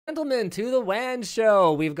Gentlemen, to the WAN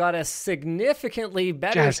show. We've got a significantly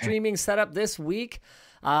better streaming setup this week.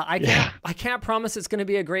 I can't promise it's going to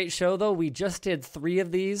be a great show, though. We just did 3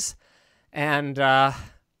 of these, and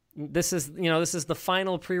this is the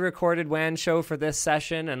final pre-recorded WAN show for this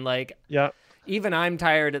session, and even I'm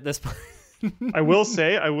tired at this point. I will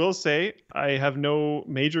say, I have no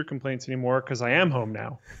major complaints anymore because I am home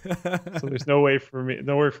now, so there's nowhere for me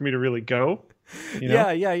to really go. You know?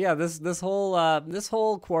 Yeah. This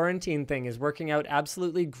whole quarantine thing is working out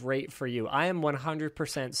absolutely great for you. I am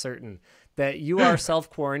 100% certain that you are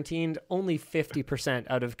self-quarantined only 50%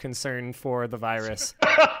 out of concern for the virus.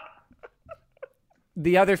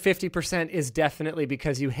 The other 50% is definitely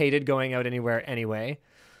because you hated going out anywhere anyway.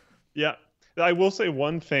 Yeah. I will say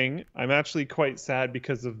one thing. I'm actually quite sad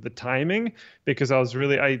because of the timing, because I was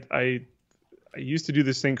really, I used to do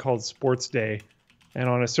this thing called Sports Day. And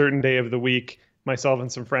on a certain day of the week, myself and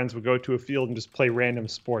some friends would go to a field and just play random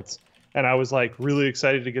sports. And I was like really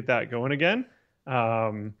excited to get that going again.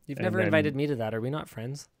 You've never invited me to that. Are we not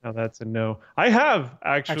friends? Oh, that's a no. I have,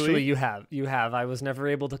 actually. Actually, you have. I was never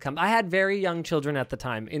able to come. I had very young children at the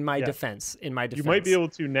time, in my defense. You might be able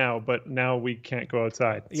to now, but now we can't go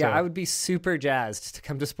outside. Yeah, so. I would be super jazzed to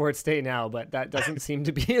come to Sports Day now, but that doesn't seem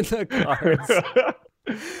to be in the cards.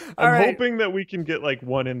 I'm hoping that we can get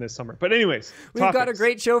one in this summer. But anyways, we've got a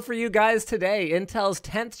great show for you guys today. Intel's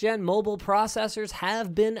 10th gen mobile processors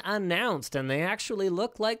have been announced, and they actually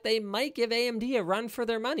look like they might give AMD a run for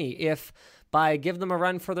their money. If by give them a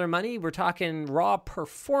run for their money, we're talking raw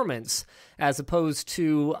performance as opposed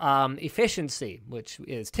to efficiency, which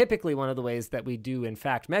is typically one of the ways that we do, in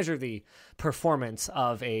fact, measure the performance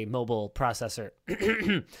of a mobile processor.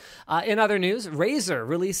 In other news, Razer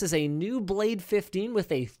releases a new Blade 15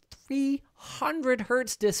 with a 300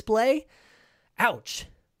 hertz display. Ouch.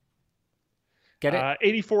 Get it?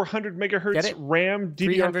 8400 megahertz Get it? RAM,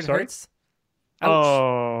 DDR. 300 hertz? Ouch.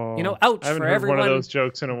 Oh, ouch I haven't for heard everyone. One of those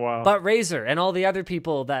jokes in a while. But Razer and all the other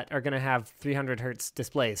people that are going to have 300 hertz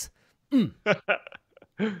displays.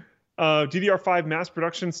 DDR5 mass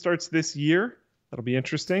production starts this year. That'll be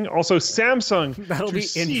interesting. Also, Samsung. That'll be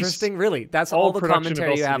interesting, really. That's all the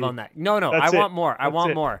commentary you have on that. No, I want more. I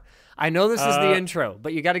want more. I know this is the intro,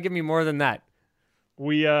 but you got to give me more than that.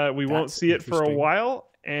 We won't see it for a while,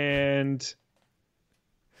 and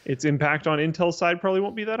its impact on Intel's side probably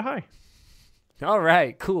won't be that high. All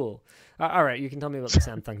right, cool. All right, you can tell me about the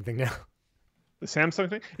Samsung thing now. The Samsung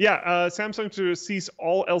thing? Yeah, Samsung to cease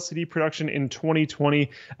all LCD production in 2020.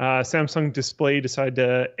 Samsung Display decided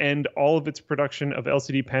to end all of its production of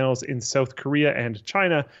LCD panels in South Korea and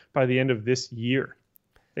China by the end of this year.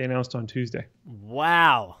 They announced on Tuesday.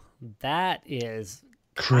 Wow, that is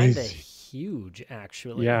kind of huge,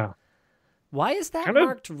 actually. Yeah. Why is that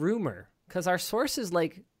marked rumor? Because our source is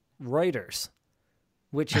like Reuters,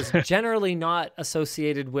 which is generally not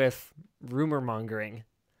associated with rumor mongering.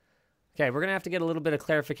 Okay, we're gonna have to get a little bit of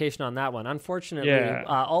clarification on that one. Unfortunately,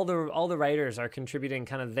 all the writers are contributing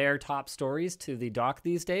kind of their top stories to the doc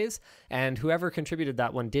these days, and whoever contributed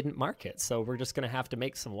that one didn't mark it. So we're just gonna have to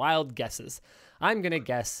make some wild guesses. I'm gonna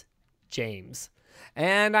guess James,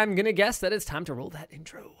 and I'm gonna guess that it's time to roll that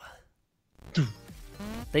intro.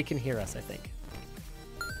 They can hear us, I think.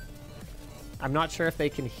 I'm not sure if they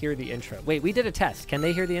can hear the intro. Wait, we did a test. Can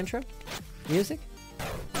they hear the intro? Music?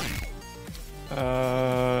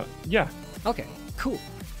 Yeah. Okay, cool.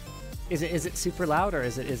 Is it super loud, or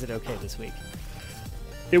is it okay this week?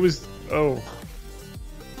 It was. Oh,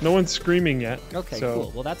 no one's screaming yet. Okay,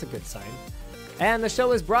 cool. Well, that's a good sign. And the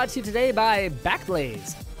show is brought to you today by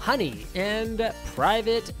Backblaze, Honey, and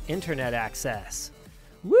Private Internet Access.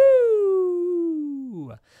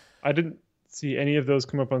 Woo! I didn't see any of those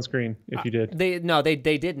come up on screen. If you did, they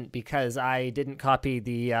didn't, because I didn't copy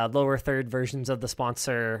the lower third versions of the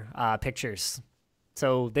sponsor pictures,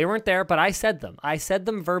 so they weren't there. But I said them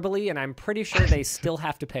verbally, and I'm pretty sure they still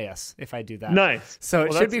have to pay us if I do that. Nice. So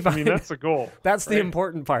it should be fine. I mean, that's the goal. That's the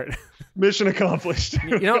important part. Mission accomplished.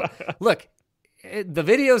 Look, the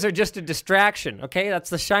videos are just a distraction. Okay, that's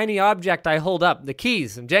the shiny object I hold up. The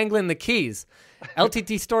keys. I'm jangling the keys.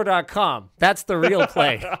 LTTstore.com. That's the real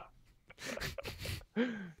play.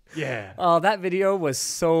 Yeah. Oh, that video was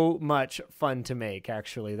so much fun to make,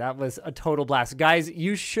 actually. That was a total blast. Guys,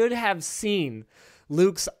 you should have seen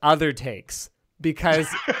Luke's other takes, because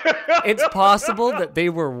it's possible that they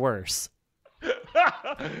were worse.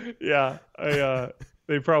 Yeah,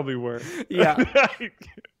 they probably were. Yeah.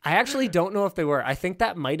 I actually don't know if they were. I think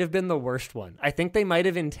that might have been the worst one. I think they might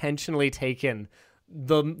have intentionally taken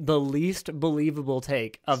the least believable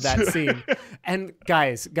take of that scene. And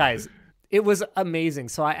guys, It was amazing.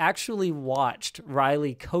 So I actually watched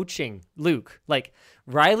Riley coaching Luke. Like,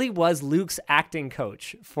 Riley was Luke's acting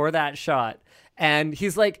coach for that shot. And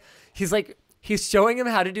he's showing him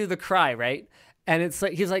how to do the cry, right? And it's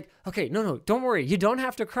like, he's like, okay, no, don't worry. You don't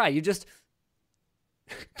have to cry. You just...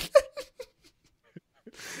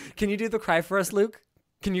 Can you do the cry for us, Luke?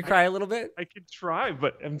 Can you cry a little bit? I could try,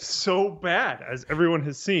 but I'm so bad, as everyone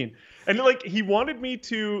has seen. And like, he wanted me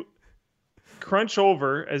to crunch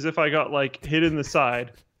over as if I got like hit in the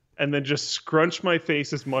side, and then just scrunch my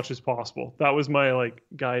face as much as possible. That was my like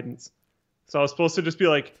guidance. So I was supposed to just be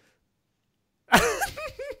like, and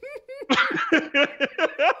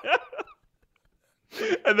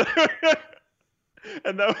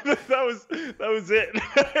that was it.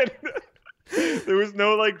 There was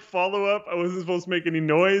no like follow up. I wasn't supposed to make any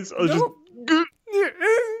noise. I was just.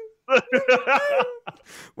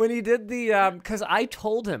 When he did the, because I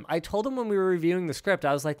told him when we were reviewing the script,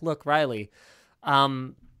 I was like, look, Riley,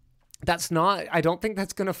 that's not, I don't think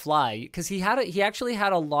that's going to fly. Because he actually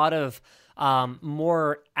had a lot of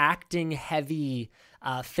more acting heavy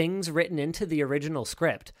things written into the original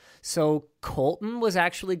script. So Colton was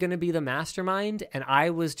actually going to be the mastermind, and I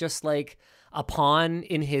was just like a pawn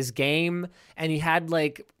in his game. And he had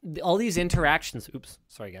like all these interactions. Oops,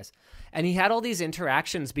 sorry guys. And he had all these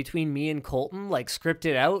interactions between me and Colton, like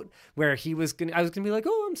scripted out, where I was gonna be like,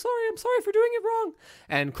 "Oh, I'm sorry for doing it wrong,"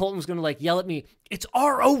 and Colton was gonna like yell at me, "It's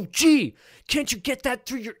ROG! Can't you get that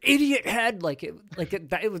through your idiot head?"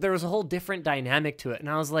 There was a whole different dynamic to it, and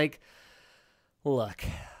I was like, "Look,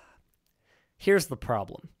 here's the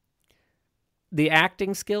problem: the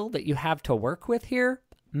acting skill that you have to work with here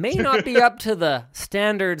may not be up to the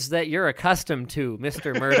standards that you're accustomed to,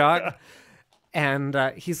 Mr. Murdoch." And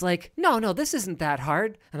he's like, no, this isn't that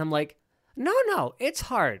hard. And I'm like, no, it's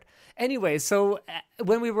hard. Anyway, so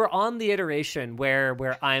when we were on the iteration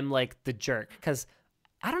where I'm like the jerk, because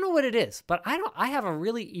I don't know what it is, but I have a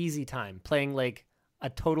really easy time playing like a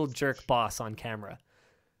total jerk boss on camera.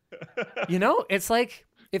 You know, it's like,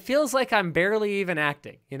 it feels like I'm barely even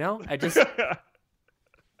acting, you know? I just,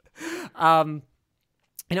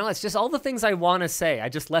 it's just all the things I want to say. I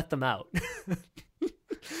just let them out.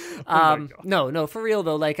 No, for real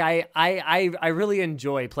though. Like I really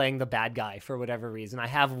enjoy playing the bad guy for whatever reason. I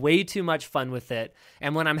have way too much fun with it.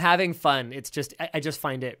 And when I'm having fun, it's just, I just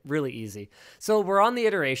find it really easy. So we're on the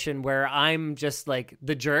iteration where I'm just like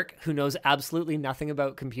the jerk who knows absolutely nothing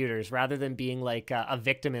about computers, rather than being like a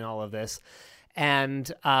victim in all of this. And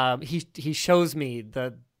he shows me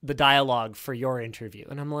the dialogue for your interview.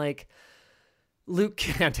 And I'm like, Luke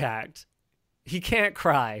can't act. He can't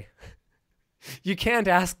cry. You can't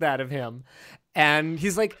ask that of him. And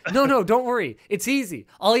he's like, no, don't worry. It's easy.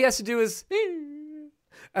 All he has to do is...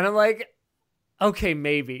 And I'm like, okay,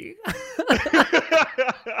 maybe.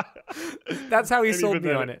 That's how he sold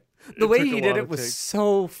me on it. The way he did it was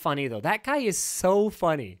so funny, though. That guy is so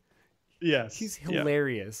funny. Yes. He's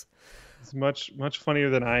hilarious. It's much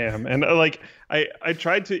funnier than I am. And I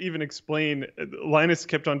tried to even explain. Linus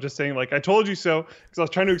kept on just saying, like, I told you so. Because I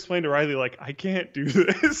was trying to explain to Riley, like, I can't do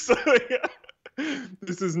this.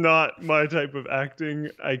 This is not my type of acting.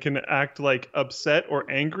 I can act like upset or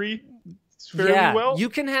angry fairly well. You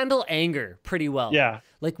can handle anger pretty well. Yeah.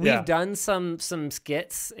 Like we've done some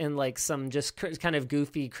skits and like some just kind of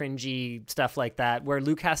goofy, cringy stuff like that where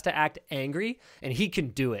Luke has to act angry and he can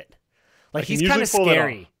do it. Like he's kind of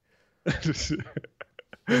scary.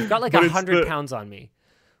 He's got like 100 pounds on me.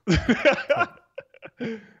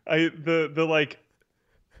 The like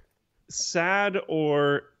sad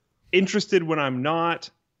or interested when I'm not,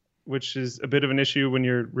 which is a bit of an issue when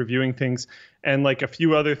you're reviewing things, and like a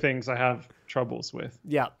few other things I have troubles with.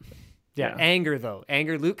 Yeah. Anger though.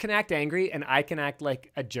 Luke can act angry and I can act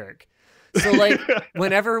like a jerk. So like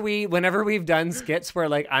whenever we've done skits where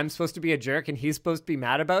like I'm supposed to be a jerk and he's supposed to be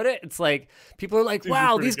mad about it, it's like people are like,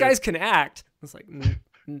 wow, these guys can act. It's like,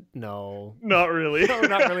 no. Not really. No,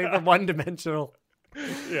 not really. They're one-dimensional.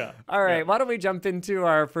 Yeah. All right. Yeah. Why don't we jump into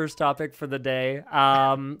our first topic for the day?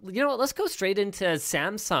 Let's go straight into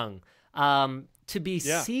Samsung to be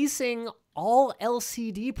ceasing all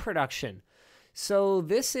LCD production. So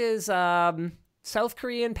this is South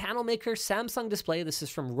Korean panel maker Samsung Display. This is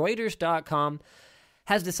from Reuters.com.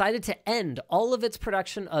 Has decided to end all of its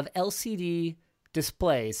production of LCD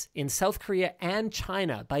displays in South Korea and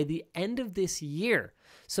China by the end of this year.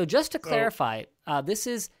 So just to clarify, this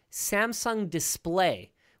is Samsung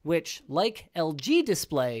Display, which, like LG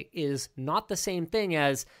Display, is not the same thing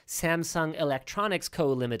as Samsung Electronics Co.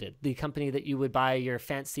 Limited, the company that you would buy your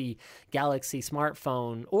fancy Galaxy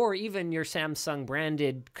smartphone or even your Samsung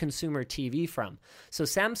branded consumer TV from. So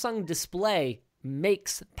Samsung Display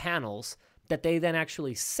makes panels that they then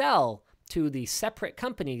actually sell to the separate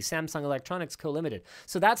company, Samsung Electronics Co. Limited.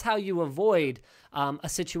 So that's how you avoid a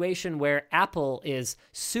situation where Apple is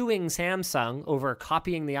suing Samsung over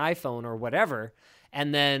copying the iPhone or whatever,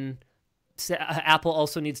 and then Apple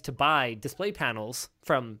also needs to buy display panels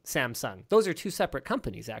from Samsung. Those are two separate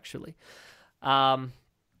companies, actually. And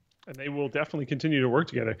they will definitely continue to work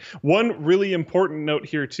together. One really important note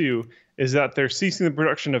here, too, is that they're ceasing the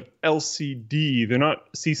production of LCD. They're not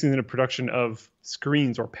ceasing the production of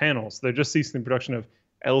screens or panels. They're just ceasing the production of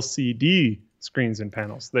LCD screens and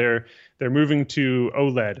panels. They're moving to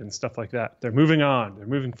OLED and stuff like that. They're moving on. They're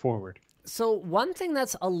moving forward. So one thing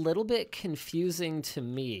that's a little bit confusing to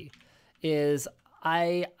me is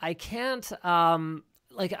I can't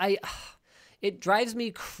it drives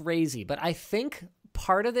me crazy, but I think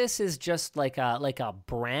part of this is just like a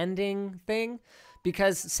branding thing,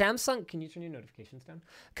 because Samsung, can you turn your notifications down?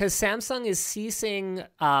 Because Samsung is ceasing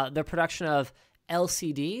the production of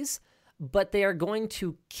LCDs, but they are going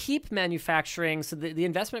to keep manufacturing. So the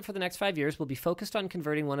investment for the next 5 years will be focused on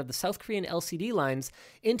converting one of the South Korean LCD lines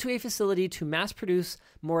into a facility to mass produce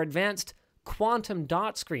more advanced quantum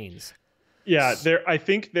dot screens. Yeah, I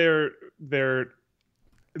think they're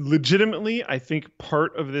legitimately, I think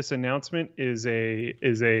part of this announcement is a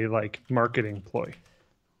like marketing ploy,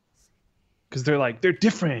 because they're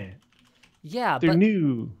different. Yeah, they're but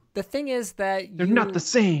new. The thing is that they're not the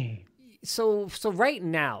same. So right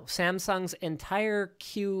now, Samsung's entire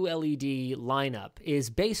QLED lineup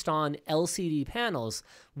is based on LCD panels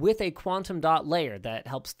with a quantum dot layer that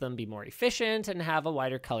helps them be more efficient and have a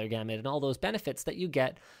wider color gamut and all those benefits that you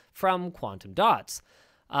get from quantum dots.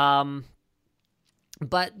 But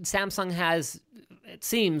Samsung has, it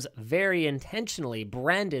seems, very intentionally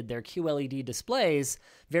branded their QLED displays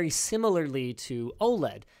very similarly to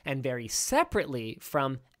OLED and very separately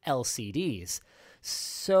from LCDs.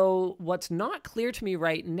 So what's not clear to me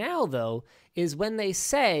right now, though, is when they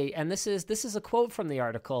say, and this is a quote from the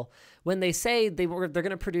article, when they say they're going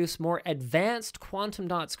to produce more advanced quantum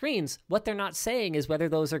dot screens, what they're not saying is whether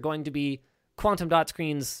those are going to be quantum dot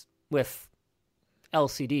screens with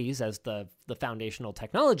LCDs as the foundational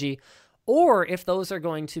technology, or if those are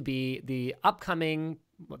going to be the upcoming,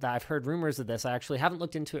 I've heard rumors of this, I actually haven't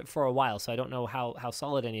looked into it for a while, so I don't know how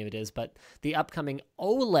solid any of it is, but the upcoming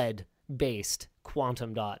OLED-based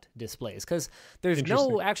quantum dot displays, because there's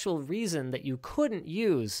no actual reason that you couldn't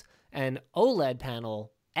use an OLED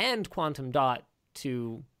panel and quantum dot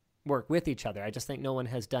to work with each other. I just think no one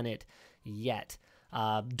has done it yet.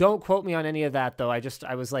 Don't quote me on any of that, though.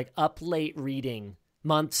 I was like up late reading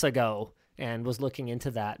months ago and was looking into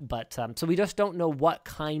that. But so we just don't know what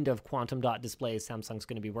kind of quantum dot displays Samsung's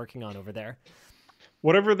going to be working on over there.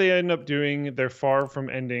 Whatever they end up doing, they're far from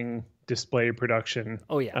ending display production.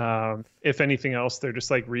 Oh, yeah. If anything else, they're just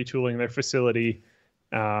like retooling their facility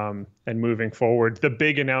and moving forward. The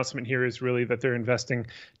big announcement here is really that they're investing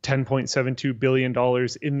 $10.72 billion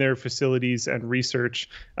in their facilities and research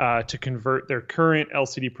to convert their current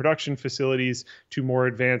LCD production facilities to more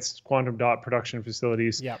advanced quantum dot production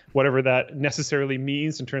facilities. Yep. Whatever that necessarily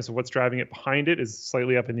means in terms of what's driving it behind it is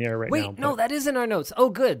slightly up in the air now. Wait, no, that is in our notes. Oh,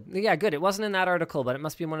 good. Yeah, good. It wasn't in that article, but it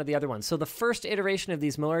must be in one of the other ones. So the first iteration of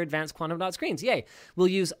these more advanced quantum dot screens, yay, will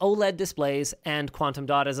use OLED displays and quantum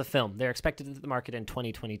dot as a film. They're expected to hit the market in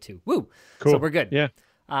 2022. Woo! Cool. So we're good. Yeah.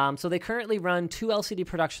 So they currently run 2 LCD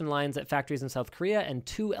production lines at factories in South Korea and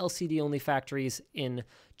 2 LCD-only factories in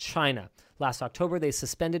China. Last October, they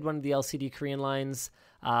suspended one of the LCD Korean lines.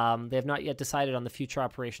 They have not yet decided on the future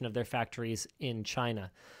operation of their factories in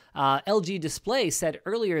China. LG Display said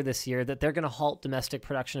earlier this year that they're going to halt domestic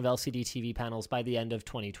production of LCD TV panels by the end of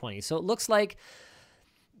 2020. So it looks like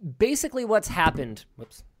basically what's happened...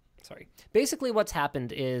 Basically, what's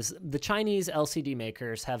happened is the Chinese LCD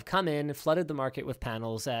makers have come in, flooded the market with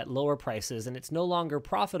panels at lower prices, and it's no longer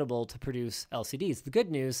profitable to produce LCDs. The good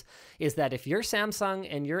news is that if you're Samsung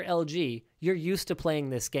and you're LG, you're used to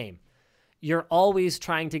playing this game. You're always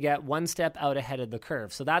trying to get one step out ahead of the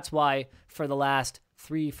curve. So that's why for the last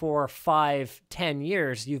 3, 4, 5, 10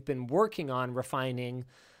 years, you've been working on refining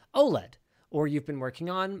OLED, or you've been working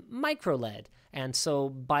on micro LED. And so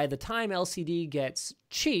by the time LCD gets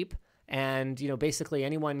cheap, and basically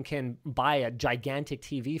anyone can buy a gigantic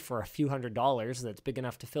TV for a few $100s that's big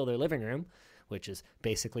enough to fill their living room, which is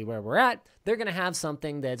basically where we're at, they're going to have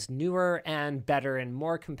something that's newer and better and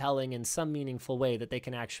more compelling in some meaningful way that they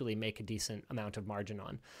can actually make a decent amount of margin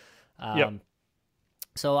on. Yep.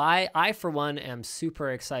 So I, for one, am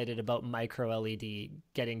super excited about micro LED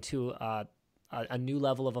getting to a new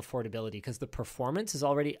level of affordability, because the performance is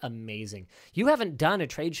already amazing. You haven't done a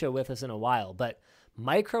trade show with us in a while, but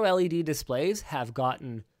micro LED displays have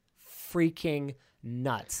gotten freaking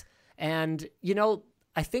nuts. And, you know,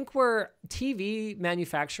 I think TV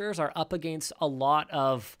manufacturers are up against a lot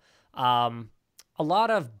of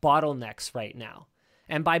bottlenecks right now.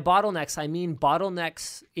 And by bottlenecks, I mean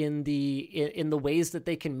bottlenecks in the ways that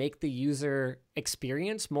they can make the user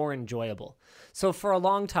experience more enjoyable. So for a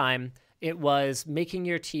long time, it was making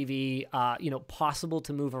your TV, possible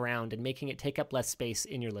to move around and making it take up less space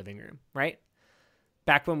in your living room, right?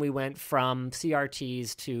 Back when we went from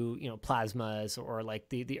CRTs to, plasmas or like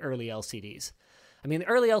the early LCDs. I mean, the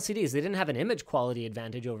early LCDs, they didn't have an image quality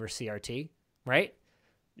advantage over CRT, right?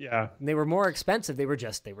 Yeah. And they were more expensive. They were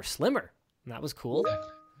slimmer. And that was cool.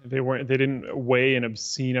 They didn't weigh an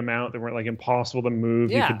obscene amount. They weren't like impossible to move.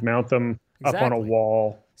 Yeah, you could mount them exactly. up on a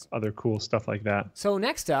wall, other cool stuff like that. So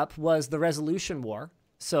next up was the resolution war.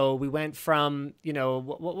 So we went from,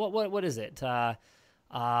 what is it?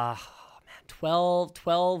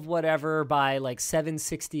 12 whatever by like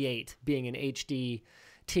 768 being an HD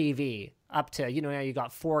TV up to, now you got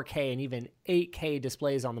 4K and even 8K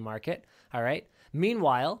displays on the market. All right.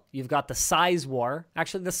 Meanwhile, you've got the size war.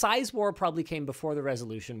 Actually, the size war probably came before the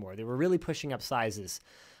resolution war. They were really pushing up sizes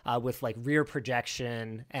with like rear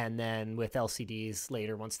projection and then with LCDs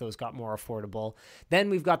later once those got more affordable. Then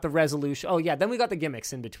we've got the resolution. Oh, yeah. Then we got the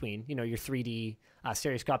gimmicks in between, your 3D,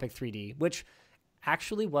 stereoscopic 3D, which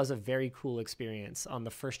actually was a very cool experience on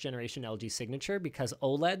the first generation LG Signature because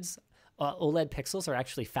OLED pixels are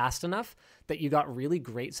actually fast enough that you got really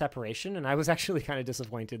great separation. And I was actually kind of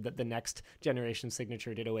disappointed that the next generation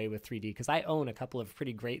Signature did away with 3D because I own a couple of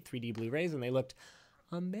pretty great 3D Blu-rays and they looked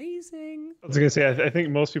amazing. I was going to say, I think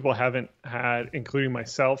most people haven't had, including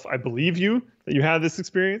myself, I believe you that you had this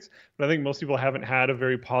experience, but I think most people haven't had a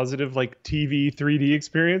very positive like TV 3D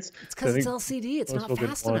experience. It's because it's LCD. It's not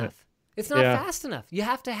fast enough. It's not fast enough. You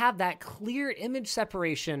have to have that clear image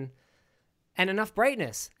separation and enough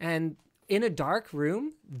brightness. And in a dark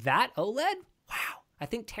room, that OLED, wow. I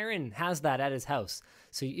think Taryn has that at his house.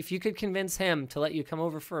 So if you could convince him to let you come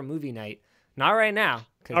over for a movie night, not right now.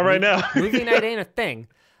 Not right now. Movie night ain't a thing.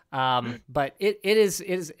 But it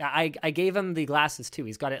is. I gave him the glasses too.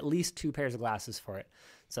 He's got at least 2 pairs of glasses for it.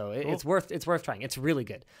 So cool. It's worth trying. It's really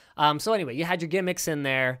good. So anyway, you had your gimmicks in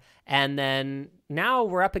there, and then now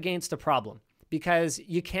we're up against a problem because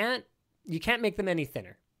you can't make them any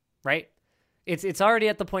thinner, right? It's already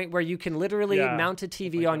at the point where you can literally mount a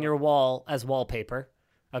TV on your wall as wallpaper.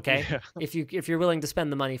 Okay, yeah. if you're willing to spend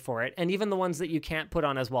the money for it, and even the ones that you can't put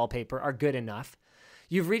on as wallpaper are good enough.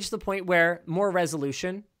 You've reached the point where more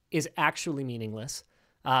resolution is actually meaningless.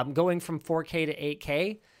 Going from 4K to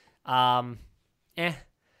 8K,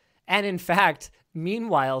 And in fact,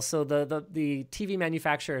 meanwhile, so the TV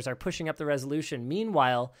manufacturers are pushing up the resolution.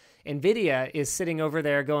 Meanwhile, NVIDIA is sitting over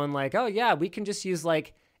there going like, oh yeah, we can just use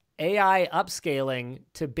like AI upscaling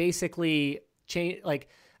to basically change, like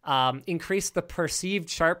increase the perceived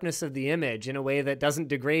sharpness of the image in a way that doesn't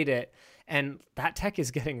degrade it. And that tech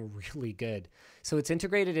is getting really good. So it's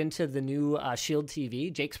integrated into the new Shield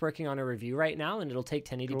TV. Jake's working on a review right now, and it'll take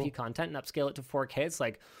 1080p content and upscale it to 4K. It's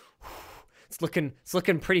like, it's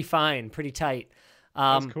looking pretty fine, pretty tight.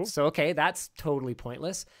 That's cool. So, okay, that's totally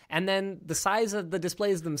pointless. And then the size of the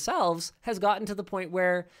displays themselves has gotten to the point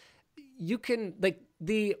where you can, like,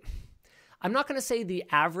 I'm not going to say the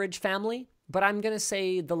average family, but I'm going to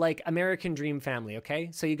say the, like, American dream family, okay?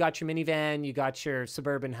 So you got your minivan, you got your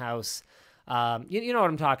suburban house. You know what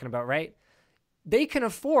I'm talking about, right? They can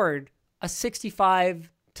afford a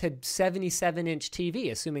 65 to 77-inch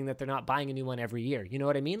TV, assuming that they're not buying a new one every year. You know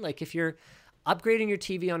what I mean? Like, if you're upgrading your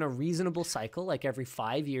TV on a reasonable cycle, like every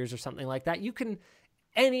 5 years or something like that, you can,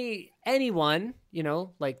 anyone,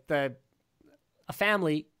 like a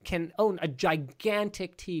family can own a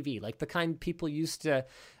gigantic TV, like the kind people used to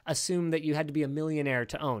assume that you had to be a millionaire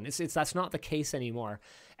to own. That's not the case anymore.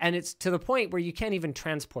 And it's to the point where you can't even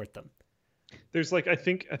transport them. There's like, I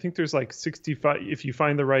think there's like 65, if you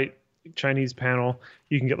find the right Chinese panel,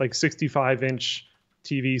 you can get like 65-inch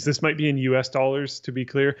TVs. This might be in US dollars, to be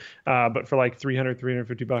clear, but for like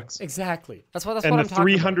 $350. Exactly. That's what I'm talking about. And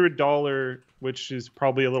the $300, which is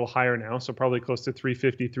probably a little higher now, so probably close to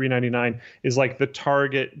 $350, $399, is like the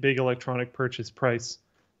target big electronic purchase price.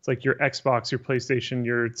 It's like your Xbox, your PlayStation,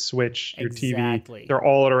 your Switch, your TV. They're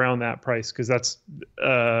all at around that price because that's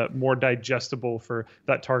more digestible for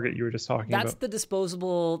that target you were just talking about. That's the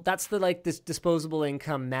disposable. That's the this disposable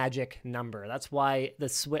income magic number. That's why the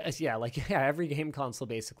Switch. Every game console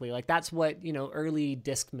basically. Like that's what early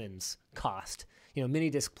Discmans cost. Mini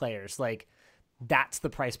disc players. Like that's the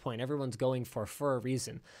price point everyone's going for a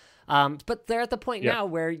reason. But they're at the point now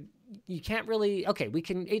where you can't really,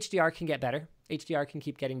 HDR can get better. HDR can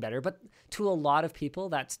keep getting better, but to a lot of people,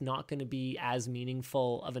 that's not going to be as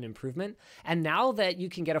meaningful of an improvement. And now that you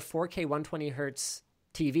can get a 4K 120 hertz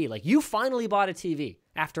TV, like you finally bought a TV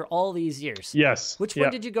after all these years. Yes. Which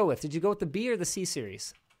one did you go with? Did you go with the B or the C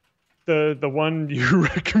series? The one you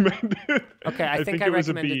recommended. Okay, I think I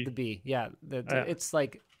recommended the B. Yeah, it's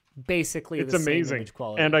like basically the amazing. Same image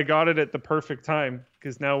quality. And I got it at the perfect time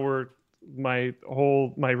because now my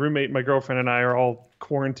roommate, my girlfriend, and I are all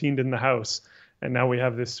quarantined in the house, and now we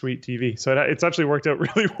have this sweet TV. So it's actually worked out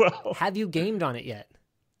really well. Have you gamed on it yet?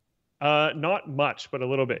 Not much, but a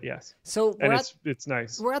little bit, yes. So it's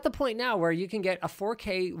nice. We're at the point now where you can get a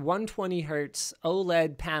 4K 120 hertz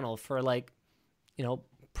OLED panel for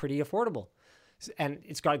pretty affordable, and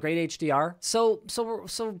it's got great HDR. So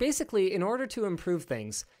basically, in order to improve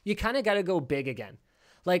things, you kind of got to go big again.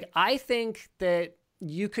 Like, I think that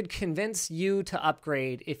you could convince you to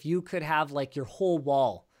upgrade if you could have like your whole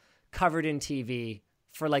wall covered in TV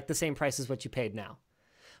for like the same price as what you paid now.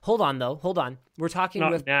 Hold on. We're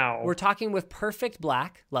talking with perfect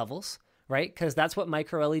black levels, right? Because that's what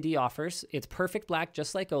micro LED offers. It's perfect black,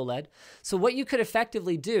 just like OLED. So what you could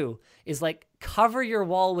effectively do is like cover your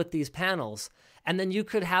wall with these panels, and then you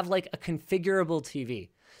could have like a configurable TV.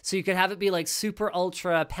 So you could have it be like super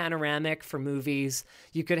ultra panoramic for movies.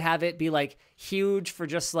 You could have it be like huge for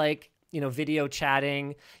just like, video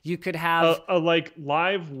chatting. You could have a like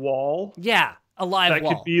live wall. Yeah, a live wall.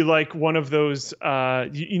 That could be like one of those, the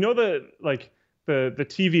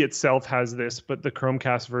TV itself has this, but the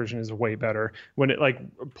Chromecast version is way better when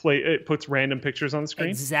it puts random pictures on the screen.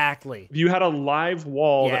 Exactly. If you had a live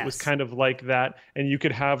wall that was kind of like that, and you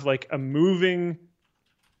could have like a moving,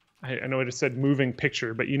 I know I just said moving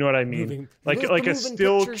picture, but you know what I mean? Like a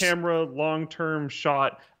still camera long-term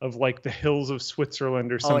shot of like the hills of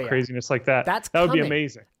Switzerland or some craziness like that. That would be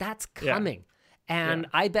amazing. That's coming. And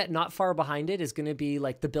I bet not far behind it is going to be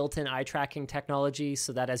like the built-in eye tracking technology,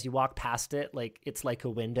 so that as you walk past it, like it's like a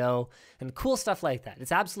window and cool stuff like that.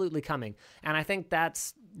 It's absolutely coming. And I think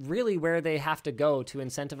that's really where they have to go to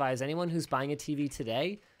incentivize anyone who's buying a TV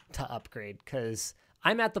today to upgrade, because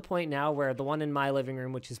I'm at the point now where the one in my living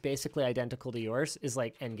room, which is basically identical to yours, is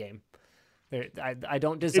like endgame. I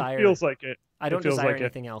don't desire. It feels like it. I don't desire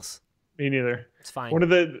anything else. Me neither. It's fine.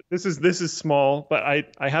 This is small, but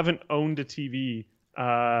I haven't owned a TV.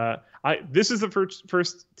 This is the first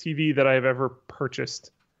TV that I've ever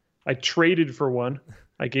purchased. I traded for one.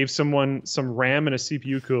 I gave someone some RAM and a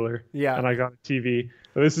CPU cooler. Yeah. And I got a TV.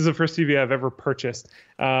 But this is the first TV I've ever purchased.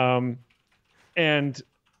 And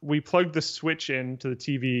we plugged the switch into the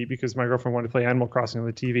TV because my girlfriend wanted to play Animal Crossing on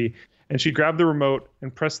the TV. And she grabbed the remote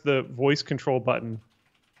and pressed the voice control button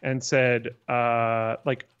and said,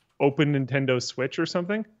 open Nintendo Switch or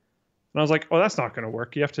something. And I was like, oh, that's not going to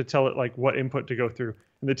work. You have to tell it like what input to go through.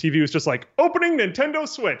 And the TV was just like, opening Nintendo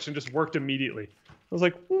Switch, and just worked immediately. I was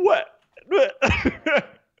like, what?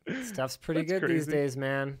 Stuff's pretty good these days,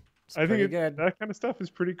 man. I think that kind of stuff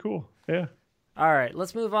is pretty cool. Yeah. All right,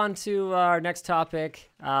 let's move on to our next topic.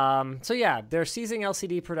 They're ceasing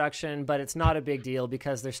LCD production, but it's not a big deal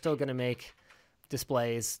because they're still going to make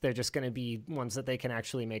displays. They're just going to be ones that they can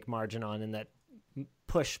actually make margin on and that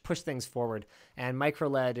push things forward. And micro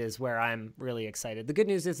LED is where I'm really excited. The good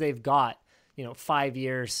news is they've got 5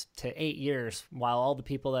 years to 8 years, while all the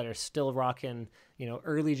people that are still rocking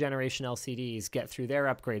early generation LCDs get through their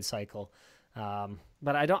upgrade cycle.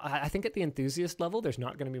 But I think at the enthusiast level, there's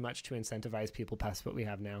not going to be much to incentivize people past what we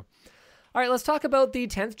have now. All right, let's talk about the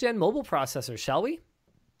 10th gen mobile processor, shall we?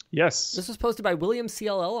 Yes. This was posted by William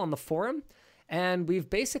CLL on the forum, and we've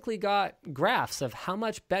basically got graphs of how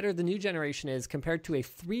much better the new generation is compared to a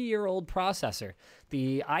 3-year-old processor,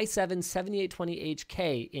 the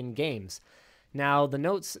i7-7820HK in games. Now, the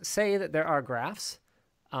notes say that there are graphs.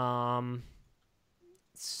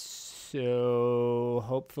 So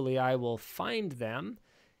hopefully I will find them.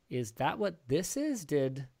 Is that what this is?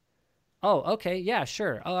 Oh, okay. Yeah,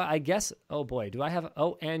 sure. I guess. Oh boy, do I have?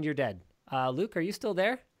 Oh, and you're dead. Luke, are you still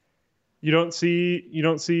there? You don't see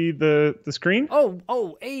the screen?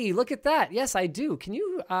 Oh, hey, look at that. Yes, I do. Can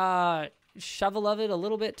you shovel of it a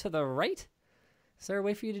little bit to the right? Is there a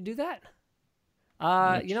way for you to do that?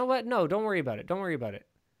 You know what? No, don't worry about it. Don't worry about it.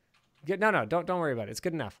 No, don't worry about it. It's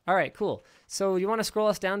good enough. All right, cool. So you want to scroll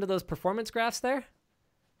us down to those performance graphs there?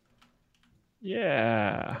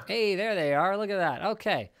 Yeah. Hey, there they are. Look at that.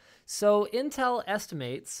 Okay. So Intel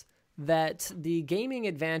estimates that the gaming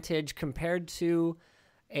advantage compared to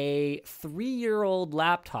a 3-year-old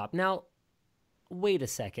laptop. Now, wait a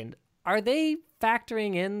second. Are they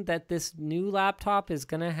factoring in that this new laptop is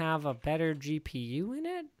going to have a better GPU in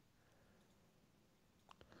it?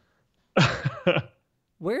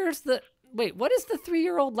 What is the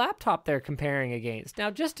 3-year-old laptop they're comparing against?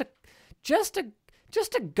 Now, just a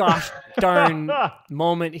gosh darn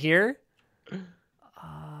moment here.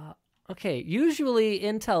 Okay, usually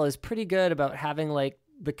Intel is pretty good about having like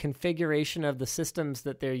the configuration of the systems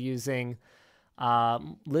that they're using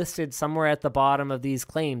listed somewhere at the bottom of these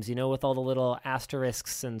claims, with all the little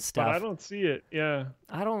asterisks and stuff. But I don't see it. Yeah.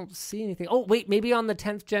 I don't see anything. Oh, wait, maybe on the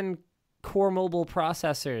 10th gen Core mobile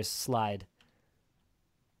processors slide.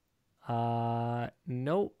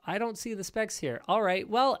 No, I don't see the specs here. All right.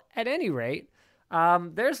 Well, at any rate,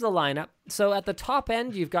 there's the lineup. So at the top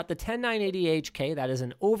end, you've got the 10980HK. That is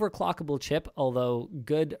an overclockable chip, although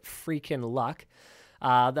good freaking luck.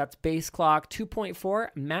 That's base clock 2.4,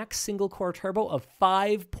 max single core turbo of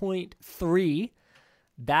 5.3.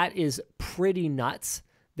 That is pretty nuts.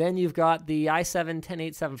 Then you've got the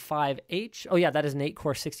i7-10875H. Oh yeah, that is an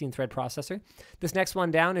 8-core 16-thread processor. This next one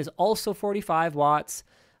down is also 45 watts.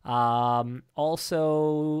 Also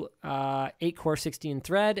 8-core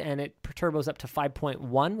 16-thread, and it turbos up to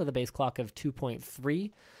 5.1 with a base clock of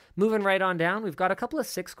 2.3. Moving right on down, we've got a couple of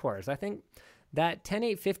 6 cores. I think that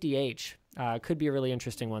 10850H could be a really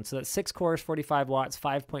interesting one. So that's 6 cores, 45 watts,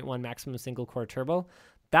 5.1 maximum single core turbo.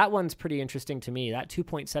 That one's pretty interesting to me. That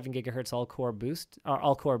 2.7 gigahertz all-core boost, or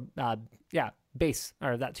all-core, base,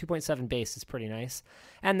 or that 2.7 base is pretty nice.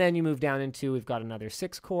 And then you move down into, we've got another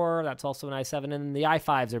 6-core, that's also an i7, and the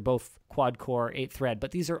i5s are both quad-core, 8-thread,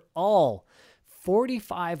 but these are all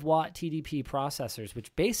 45-watt TDP processors,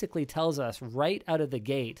 which basically tells us right out of the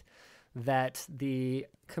gate that the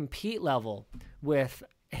compete level with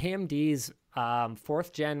AMD's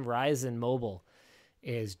 4th-gen Ryzen mobile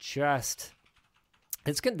is just...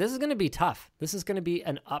 This is going to be tough. This is going to be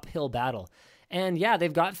an uphill battle. And yeah,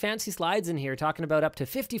 they've got fancy slides in here talking about up to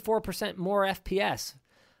 54% more FPS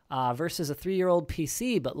versus a 3-year-old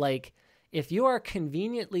PC. But like, if you are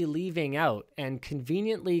conveniently leaving out and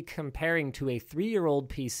conveniently comparing to a 3-year-old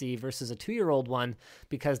PC versus a 2-year-old one,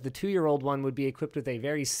 because the 2-year-old one would be equipped with a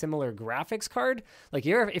very similar graphics card, like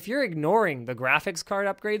if you're ignoring the graphics card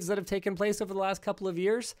upgrades that have taken place over the last couple of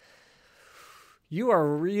years, you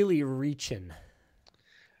are really reaching.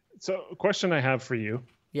 So a question I have for you,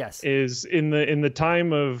 yes, is in the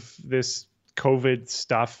time of this COVID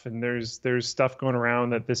stuff, and there's stuff going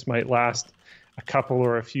around that this might last a couple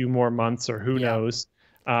or a few more months, or who knows.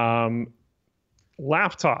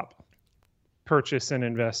 Laptop purchase and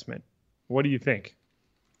investment. What do you think?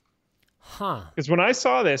 Because when I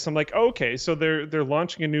saw this, I'm like, okay, so they're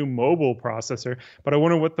launching a new mobile processor, but I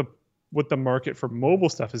wonder what the market for mobile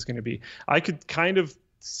stuff is going to be. I could kind of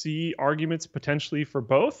see arguments potentially for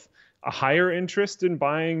both, a higher interest in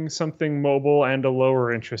buying something mobile and a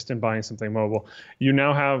lower interest in buying something mobile. You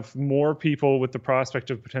now have more people with the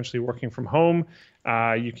prospect of potentially working from home.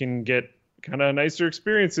 You can get kind of nicer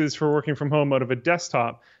experiences for working from home out of a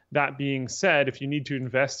desktop. That being said, if you need to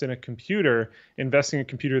invest in a computer, investing in a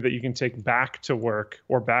computer that you can take back to work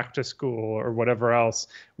or back to school or whatever else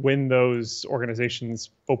when those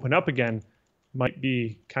organizations open up again might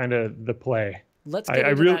be kind of the play. Let's get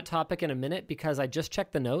into that topic in a minute, because I just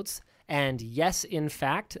checked the notes. And yes, in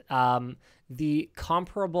fact, the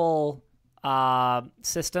comparable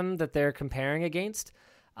system that they're comparing against,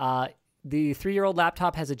 the 3-year-old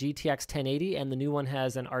laptop has a GTX 1080 and the new one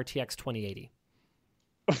has an RTX 2080.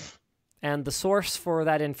 And the source for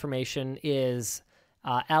that information is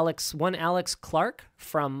Alex Clark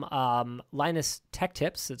from Linus Tech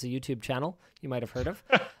Tips. It's a YouTube channel you might have heard of,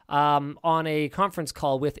 on a conference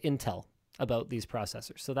call with Intel about these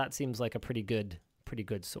processors. So that seems like a pretty good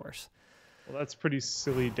source. Well, that's pretty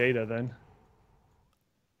silly data then.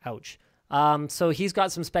 Ouch. So he's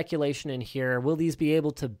got some speculation in here. Will these be able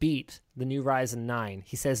to beat the new Ryzen 9?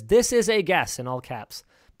 He says, this is a guess, in all caps,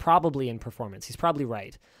 probably in performance. He's probably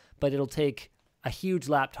right, but it'll take a huge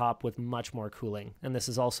laptop with much more cooling. And this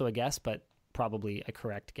is also a guess, but probably a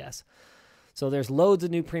correct guess. So there's loads of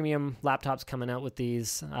new premium laptops coming out with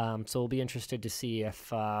these. So we'll be interested to see if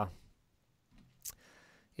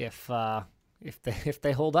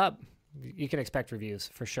they hold up. You can expect reviews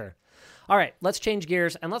for sure. All right, let's change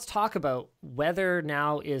gears and let's talk about whether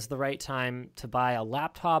now is the right time to buy a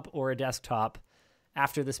laptop or a desktop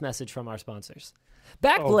after this message from our sponsors.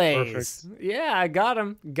 Backblaze. Yeah, I got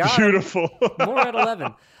him. Beautiful. More at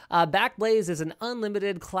 11. Backblaze is an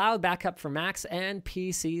unlimited cloud backup for Macs and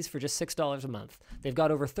PCs for just $6 a month. They've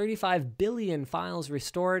got over 35 billion files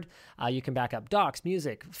restored. You can back up docs,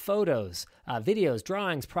 music, photos, videos,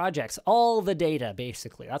 drawings, projects, all the data,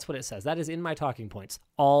 basically. That's what it says. That is in my talking points.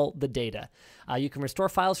 All the data. You can restore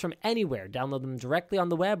files from anywhere, download them directly on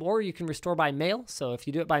the web, or you can restore by mail. So if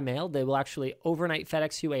you do it by mail, they will actually overnight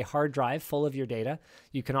FedEx you a hard drive full of your data.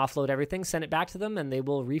 You can offload everything, send it back to them, and they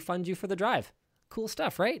will refund you for the drive. Cool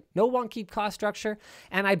stuff, right? No wonky cost structure.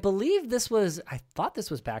 And I believe I thought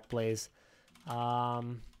this was Backblaze.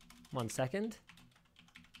 1 second.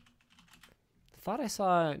 I thought I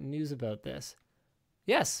saw news about this.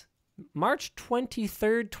 Yes, March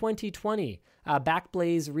 23rd, 2020,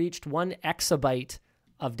 Backblaze reached 1 exabyte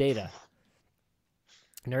of data.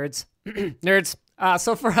 Nerds. Nerds.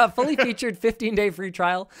 So for a fully featured 15-day free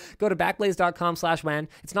trial, go to backblaze.com/WAN.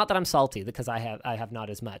 It's not that I'm salty because I have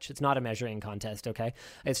not as much. It's not a measuring contest, okay?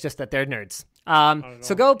 It's just that they're nerds.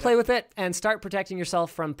 So go play with it and start protecting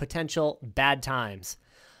yourself from potential bad times.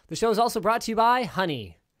 The show is also brought to you by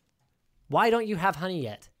Honey. Why don't you have Honey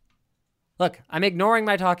yet? Look, I'm ignoring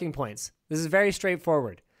my talking points. This is very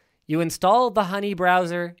straightforward. You install the Honey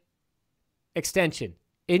browser extension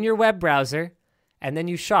in your web browser, and then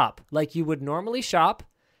you shop like you would normally shop,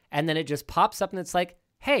 and then it just pops up and it's like,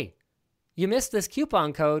 hey, you missed this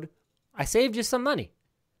coupon code. I saved you some money.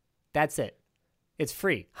 That's it. It's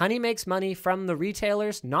free. Honey makes money from the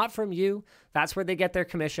retailers, not from you. That's where they get their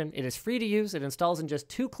commission. It is free to use. It installs in just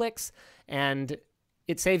 2 clicks, and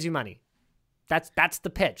it saves you money. That's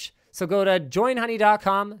the pitch. So go to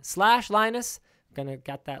joinhoney.com/Linus. I'm going to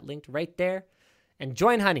get that linked right there. And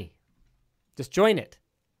join Honey. Just join it.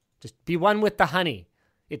 Just be one with the honey.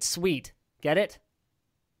 It's sweet. Get it?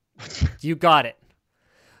 You got it.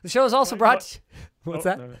 The show is also brought... What's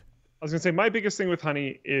that? No. I was going to say, my biggest thing with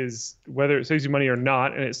Honey is whether it saves you money or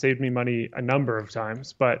not, and it saved me money a number of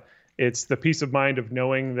times, but it's the peace of mind of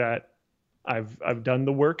knowing that I've done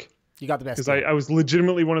the work. You got the best. Because I was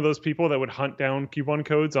legitimately one of those people that would hunt down coupon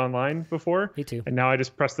codes online before. Me too. And now I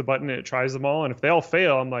just press the button and it tries them all. And if they all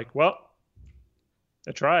fail, I'm like, well,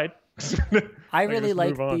 I tried. I really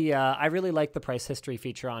like the price history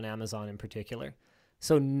feature on Amazon in particular.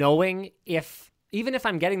 So knowing even if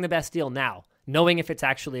I'm getting the best deal now, knowing if it's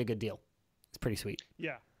actually a good deal, it's pretty sweet.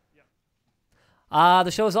 Yeah. The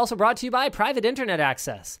show is also brought to you by Private Internet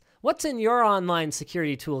Access. What's in your online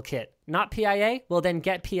security toolkit? Not PIA? Well, then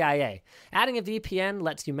get PIA. Adding a VPN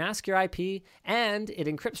lets you mask your IP, and it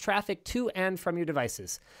encrypts traffic to and from your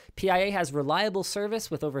devices. PIA has reliable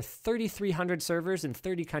service with over 3,300 servers in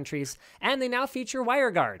 30 countries, and they now feature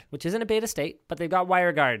WireGuard, which is in a beta state, but they've got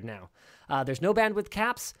WireGuard now. There's no bandwidth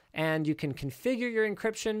caps, and you can configure your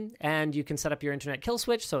encryption, and you can set up your internet kill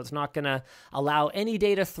switch, so it's not going to allow any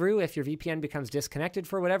data through if your VPN becomes disconnected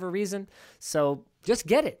for whatever reason. So just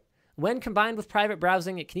get it. When combined with private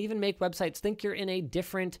browsing, it can even make websites think you're in a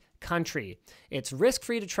different country. It's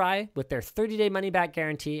risk-free to try with their 30-day money-back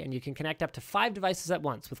guarantee, and you can connect up to 5 devices at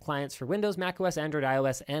once with clients for Windows, macOS, Android,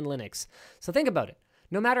 iOS, and Linux. So think about it.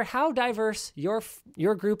 No matter how diverse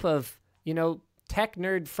your group of, tech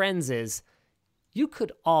nerd friends is, you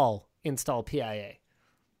could all install PIA.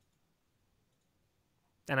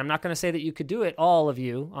 And I'm not going to say that you could do it, all of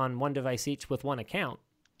you, on one device each with one account.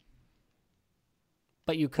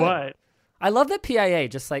 But you could. What? I love that PIA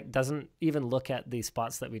just doesn't even look at the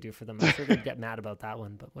spots that we do for them. I'm sure they'd get mad about that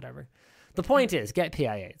one, but whatever. The point is, get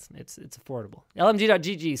PIA. It's affordable.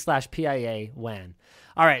 lmg.gg/PIA WAN.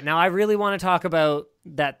 All right, now I really want to talk about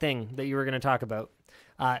that thing that you were going to talk about.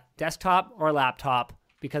 Desktop or laptop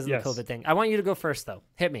because of the COVID thing. I want you to go first, though.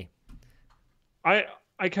 Hit me. I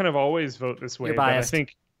kind of always vote this way. You're biased. But I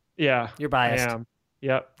think, yeah. You're biased. I am.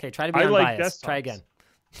 Yep. Okay, try to be unbiased. Like desktops. Try again.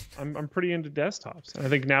 I'm pretty into desktops. And I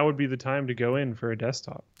think now would be the time to go in for a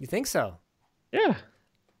desktop. You think so? Yeah.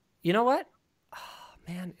 You know what? Oh,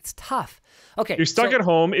 man, it's tough. Okay. You're stuck at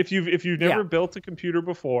home. If you've never built a computer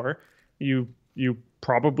before, you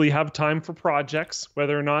probably have time for projects.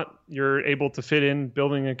 Whether or not you're able to fit in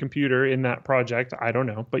building a computer in that project, I don't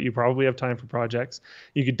know. But you probably have time for projects.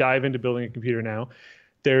 You could dive into building a computer now.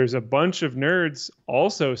 There's a bunch of nerds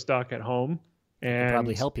also stuck at home. And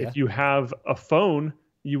probably help you. If you have a phone,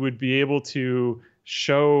 you would be able to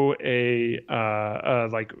show a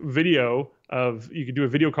video of, you could do a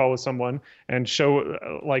video call with someone and show,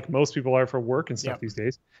 like most people are for work and stuff these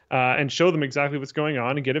days, and show them exactly what's going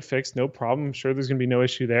on and get it fixed. No problem. I'm sure there's going to be no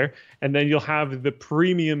issue there. And then you'll have the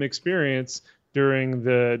premium experience during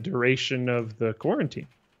the duration of the quarantine.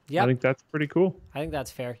 Yep. I think that's pretty cool. I think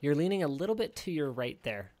that's fair. You're leaning a little bit to your right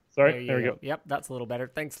there. Sorry, there we go. Yep, that's a little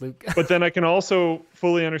better. Thanks, Luke. But then I can also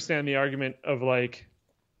fully understand the argument of like,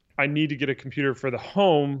 I need to get a computer for the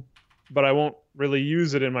home, but I won't really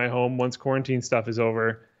use it in my home once quarantine stuff is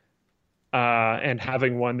over. And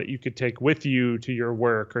having one that you could take with you to your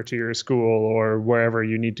work or to your school or wherever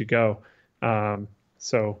you need to go.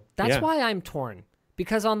 So that's why I'm torn,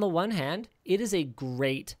 because on the one hand, it is a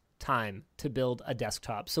great time to build a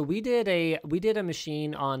desktop. So we did a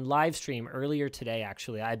machine on live stream earlier today.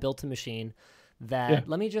 Actually, I built a machine that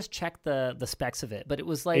let me just check the specs of it, but it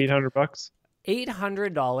was like $800.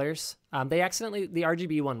 $800. The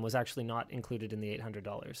RGB one was actually not included in the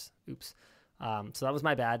 $800. Oops. So that was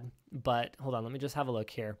my bad. But hold on, let me just have a look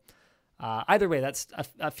here. Either way, that's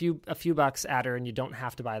a few bucks adder, and you don't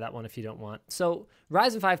have to buy that one if you don't want. So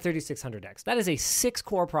Ryzen 5 3600X, that is a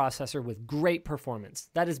 6-core processor with great performance.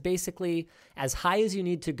 That is basically as high as you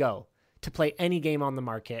need to go to play any game on the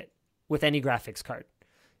market with any graphics card.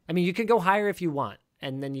 I mean, you can go higher if you want,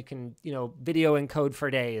 and then you can, video encode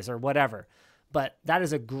for days or whatever. But that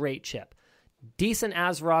is a great chip. Decent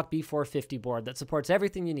ASRock B450 board that supports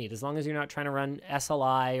everything you need, as long as you're not trying to run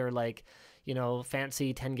SLI or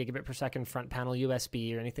fancy 10 gigabit per second front panel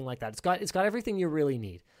USB or anything like that. It's got everything you really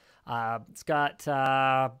need. It's got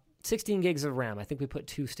 16 gigs of RAM. I think we put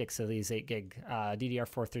 2 sticks of these 8 gig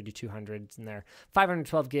DDR4 3200s in there.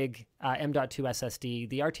 512 gig M.2 SSD.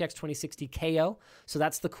 The RTX 2060 KO. So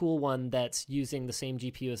that's the cool one that's using the same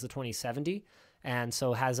GPU as the 2070. And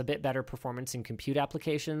so has a bit better performance in compute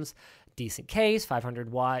applications. Decent case,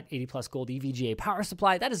 500 watt, 80 plus gold EVGA power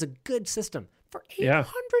supply. That is a good system for $800.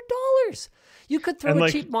 You could throw a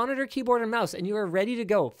cheap monitor, keyboard, and mouse, and you are ready to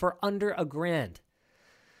go for under $1,000.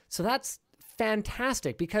 So that's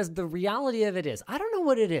fantastic, because the reality of it is, I don't know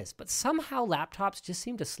what it is, but somehow laptops just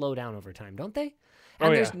seem to slow down over time, don't they?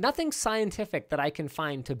 And there's nothing scientific that I can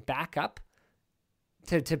find to back up,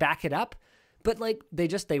 to back it up. But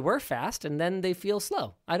they were fast and then they feel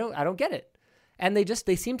slow. I don't get it. And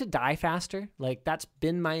they seem to die faster. That's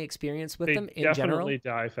been my experience with them in general. They definitely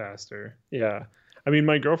die faster. Yeah. I mean,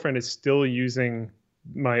 my girlfriend is still using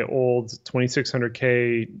my old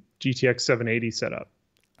 2600K GTX 780 setup.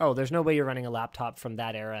 Oh, there's no way you're running a laptop from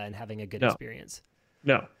that era and having a good experience.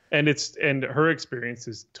 No. And her experience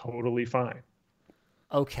is totally fine.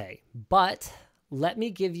 Okay. But let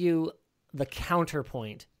me give you the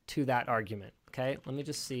counterpoint to that argument. Okay, let me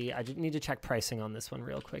just see. I need to check pricing on this one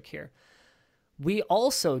real quick here. We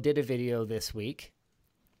also did a video this week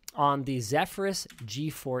on the Zephyrus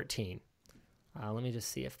G14. Let me just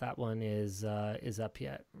see if that one is up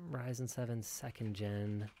yet. Ryzen 7 2nd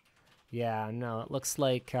gen. Yeah, no, it looks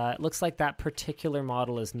like that particular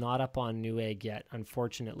model is not up on Newegg yet,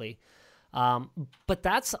 unfortunately. But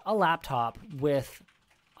that's a laptop with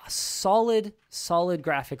a solid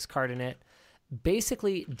graphics card in it.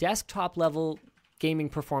 Basically, desktop level gaming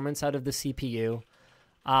performance out of the CPU.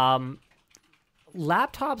 Laptops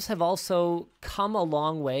have also come a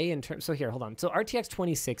long way in terms. So here, hold on. So RTX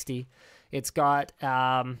 2060, it's got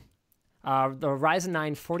the Ryzen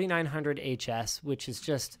 9 4900HS, which is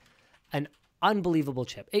just an unbelievable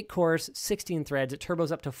chip. 8 cores, 16 threads. It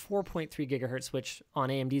turbos up to 4.3 gigahertz, which on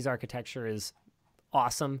AMD's architecture is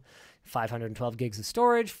awesome. 512 gigs of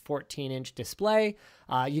storage, 14-inch display.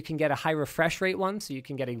 You can get a high refresh rate one, so you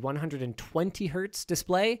can get a 120 hertz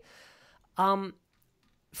display.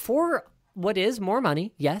 For what is more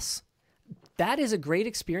money, yes, that is a great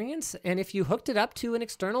experience. And if you hooked it up to an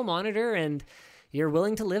external monitor and you're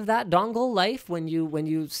willing to live that dongle life when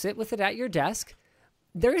you sit with it at your desk,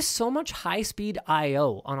 there is so much high-speed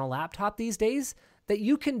I/O on a laptop these days that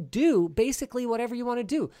you can do basically whatever you want to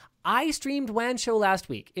do. I streamed WAN show last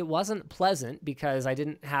week. It wasn't pleasant because I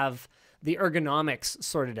didn't have the ergonomics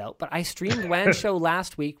sorted out, but I streamed WAN show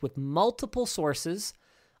last week with multiple sources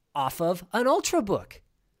off of an Ultrabook.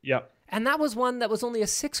 Yeah. And that was one that was only a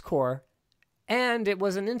 6-core, and it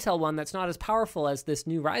was an Intel one that's not as powerful as this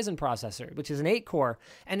new Ryzen processor, which is an 8-core,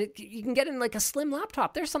 and you can get in a slim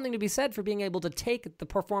laptop. There's something to be said for being able to take the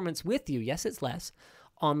performance with you. Yes, it's less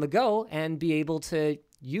on the go, and be able to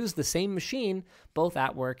use the same machine both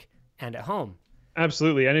at work and at home.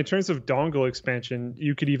 Absolutely. And in terms of dongle expansion,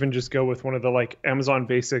 you could even just go with one of the Amazon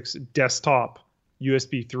Basics desktop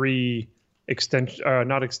USB 3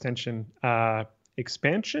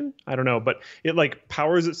 expansion. I don't know, but it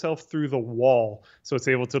powers itself through the wall, so it's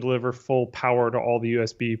able to deliver full power to all the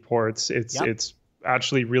USB ports. It's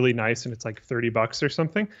actually really nice, and it's $30 or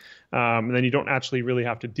something. And then you don't actually really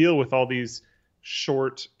have to deal with all these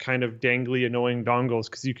short, kind of dangly, annoying dongles,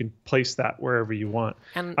 because you can place that wherever you want.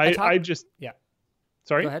 And I just yeah.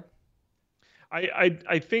 Sorry. Go ahead.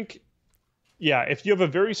 I think Yeah, if you have a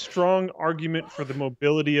very strong argument for the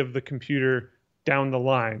mobility of the computer down the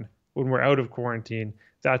line when we're out of quarantine,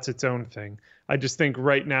 that's its own thing. I just think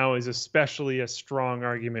right now is especially a strong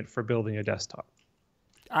argument for building a desktop.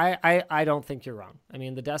 I don't think you're wrong. I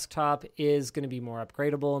mean, the desktop is going to be more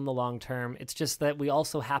upgradable in the long term. It's just that we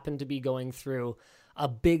also happen to be going through a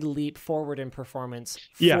big leap forward in performance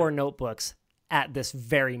for notebooks at this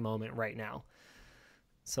very moment right now.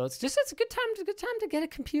 So it's a good time to get a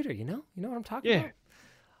computer, you know what I'm talking about?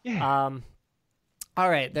 Yeah. All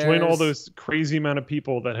right. Join all those crazy amount of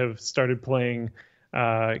people that have started playing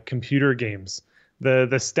computer games. The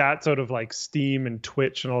stats out of like Steam and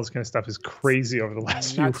Twitch and all this kind of stuff is crazy over the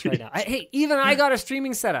last few weeks. Right now. Even I got a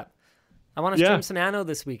streaming setup. I want to stream some Anno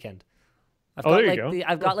this weekend.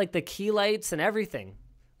 I've got like the key lights and everything.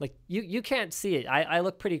 Like you can't see it. I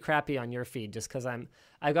look pretty crappy on your feed just because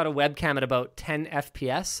I've got a webcam at about 10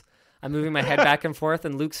 FPS. I'm moving my head back and forth,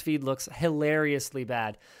 and Luke's feed looks hilariously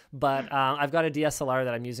bad. But I've got a DSLR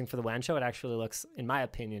that I'm using for the WAN show. It actually looks, in my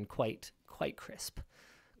opinion, quite crisp.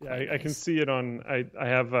 I can see it on. I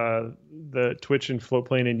have the Twitch and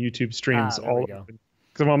Floatplane and YouTube streams all open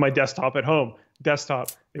because I'm on my desktop at home.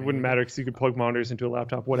 It wouldn't matter because you could plug monitors into a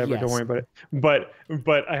laptop, whatever. Yes. Don't worry about it.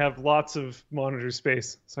 But I have lots of monitor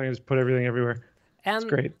space, so I can just put everything everywhere. And it's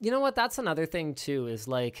great. You know what? That's another thing too. Is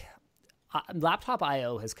like laptop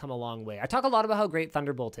I/O has come a long way. I talk a lot about how great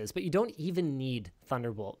Thunderbolt is, but you don't even need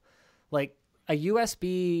Thunderbolt. Like a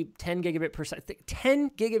USB 10 gigabit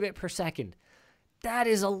per second. That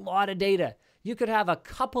is a lot of data. You could have a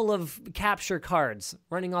couple of capture cards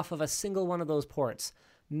running off of a single one of those ports.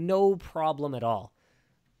 No problem at all.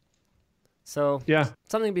 So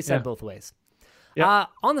something to be said both ways. Yeah.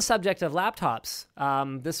 On the subject of laptops,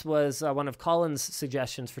 this was one of Colin's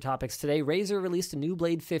suggestions for topics today. Razer released a new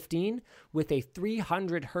Blade 15 with a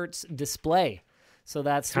 300 hertz display. So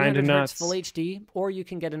that's 300 hertz full HD, or you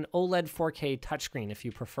can get an OLED 4K touchscreen if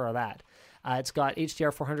you prefer that. It's got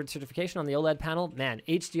HDR 400 certification on the OLED panel. Man,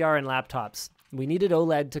 HDR in laptops. We needed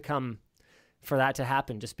OLED to come for that to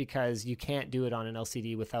happen, just because you can't do it on an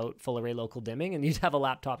LCD without full array local dimming, and you'd have a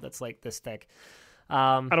laptop that's like this thick.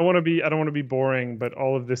 I don't want to be boring, but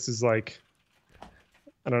all of this is like,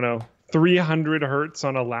 I don't know, 300 hertz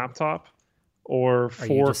on a laptop or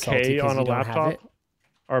 4K on a laptop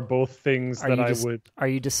are both things that I would. Are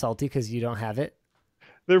you just salty because you don't have it?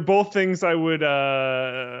 They're both things I would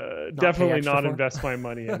definitely not invest my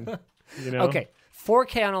money in. You know? Okay,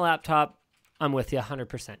 4K on a laptop, I'm with you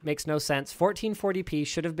 100%. Makes no sense. 1440p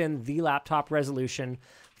should have been the laptop resolution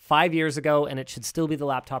 5 years ago, and it should still be the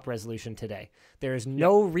laptop resolution today. There is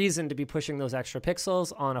no reason to be pushing those extra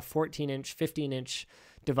pixels on a 14-inch, 15-inch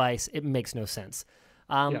device. It makes no sense.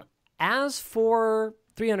 As for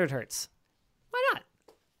 300 hertz, why not?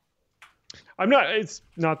 It's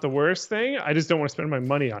not the worst thing. I just don't want to spend my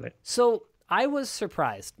money on it. So I was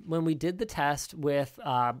surprised when we did the test with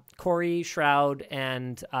Corey, Shroud,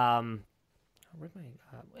 and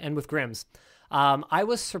with Grims. I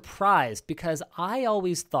was surprised because I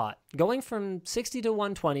always thought going from 60 to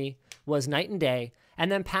 120 was night and day,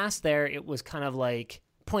 and then past there it was kind of like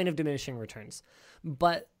point of diminishing returns.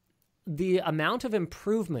 But the amount of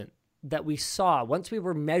improvement that we saw once we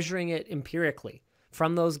were measuring it empirically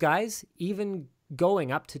from those guys, even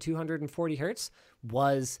going up to 240 hertz,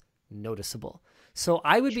 was noticeable. So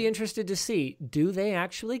I would be interested to see, do they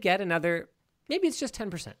actually get another, maybe it's just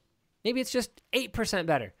 10%, maybe it's just 8%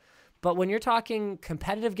 better. But when you're talking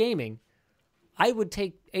competitive gaming, I would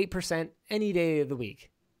take 8% any day of the week.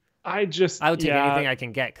 I would take anything I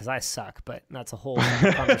can get because I suck, but that's a whole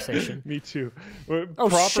conversation. Me too.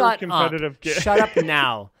 Shut up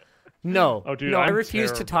now. No. Oh, dude, no, I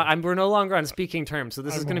refuse to talk. We're no longer on speaking terms, so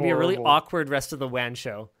this is going to be a really awkward rest of the WAN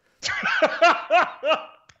show.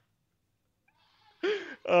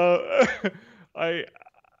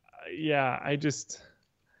 I just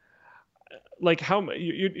like how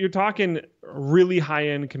you're talking really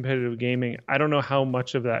high-end competitive gaming. I don't know how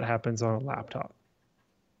much of that happens on a laptop.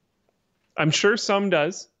 I'm sure some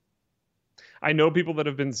does. I know people that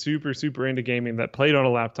have been super, super into gaming that played on a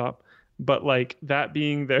laptop, but like that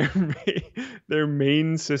being their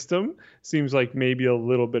main system seems like maybe a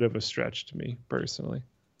little bit of a stretch to me personally.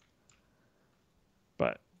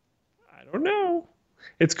 But I don't know.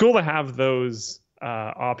 It's cool to have those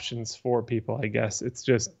options for people, I guess. It's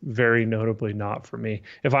just very notably not for me.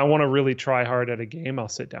 If I want to really try hard at a game, I'll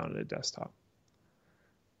sit down at a desktop.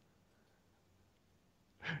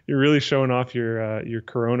 You're really showing off your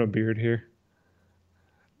Corona beard here.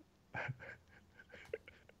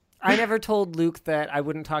 I never told Luke that I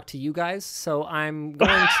wouldn't talk to you guys, so I'm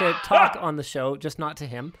going to talk on the show, just not to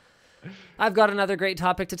him. I've got another great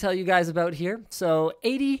topic to tell you guys about here. So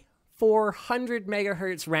 8400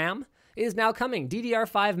 megahertz RAM is now coming.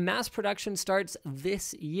 DDR5 mass production starts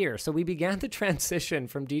this year. So we began the transition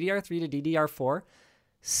from DDR3 to DDR4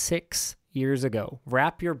 6 years ago.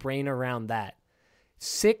 Wrap your brain around that.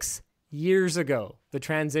 6 years ago, the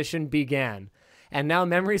transition began. And now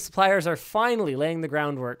memory suppliers are finally laying the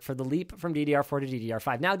groundwork for the leap from DDR4 to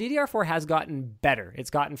DDR5. Now, DDR4 has gotten better. It's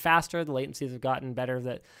gotten faster. The latencies have gotten better.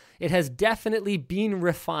 That it has definitely been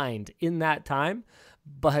refined in that time.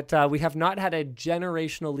 But we have not had a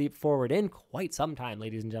generational leap forward in quite some time,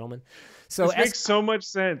 ladies and gentlemen. So this makes so much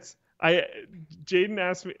sense. Jaden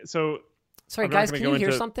asked me, so... Sorry, guys, can you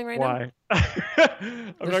hear something right now?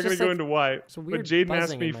 I'm not going to go into why. But Jaden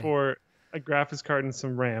asked me for a graphics card and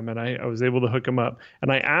some RAM, and I was able to hook him up.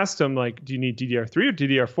 And I asked him, like, do you need DDR3 or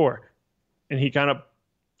DDR4? And he kind of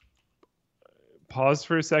paused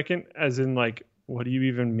for a second, as in, like, what do you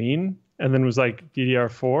even mean? And then was like,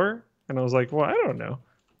 DDR4? And I was like, well, I don't know.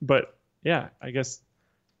 But, yeah, I guess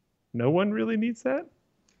no one really needs that.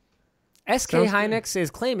 SK Hynix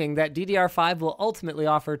is claiming that DDR5 will ultimately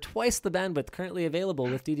offer twice the bandwidth currently available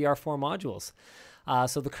with DDR4 modules.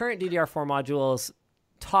 So the current DDR4 modules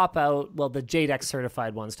top out, well, the JEDEC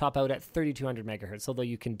certified ones top out at 3200 megahertz, although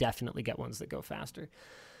you can definitely get ones that go faster.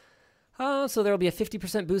 So there will be a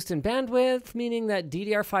 50% boost in bandwidth, meaning that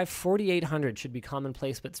DDR5 4800 should be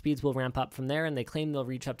commonplace, but speeds will ramp up from there, and they claim they'll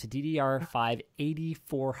reach up to DDR5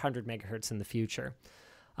 8400 megahertz in the future.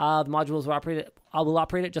 The modules will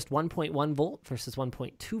operate at just 1.1 volt versus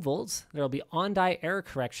 1.2 volts. There will be on-die error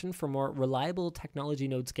correction for more reliable technology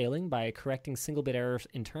node scaling by correcting single-bit errors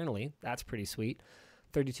internally. That's pretty sweet.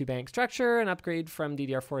 32-bank structure, an upgrade from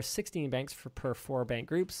DDR4's 16 banks per 4 bank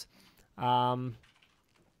groups. I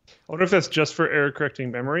wonder if that's just for error-correcting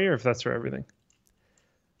memory or if that's for everything.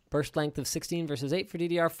 Burst length of 16 versus 8 for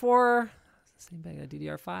DDR4. Same bag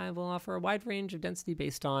DDR5 will offer a wide range of density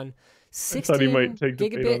based on 16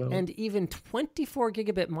 gigabit and even 24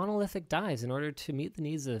 gigabit monolithic dies in order to meet the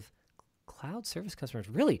needs of cloud service customers.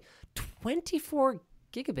 Really? 24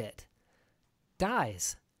 gigabit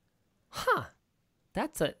dies? Huh.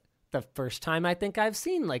 That's the first time I think I've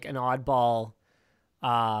seen like an oddball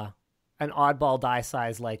die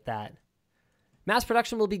size like that. Mass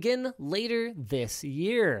production will begin later this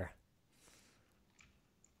year.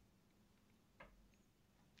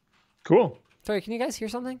 Cool. Sorry, can you guys hear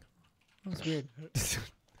something? That was weird.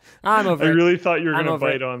 I'm over it. I really thought you were going to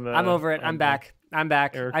bite on the... I'm over it. I'm back.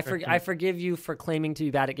 I forgive you for claiming to be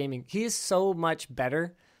bad at gaming. He is so much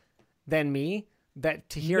better than me that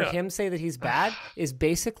to hear him say that he's bad is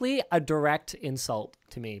basically a direct insult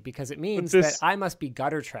to me because it means that I must be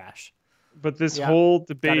gutter trash. But this whole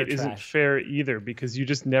debate isn't fair either because you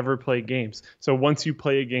just never play games. So once you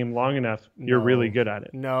play a game long enough, you're really good at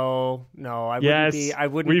it. No, I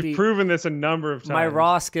wouldn't be. We've proven this a number of times. My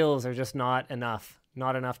raw skills are just not enough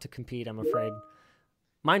to compete, I'm afraid.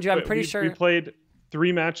 Mind you, I'm pretty sure. We played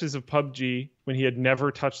 3 matches of PUBG when he had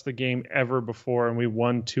never touched the game ever before, and we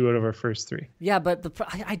won 2 out of our first 3. Yeah, but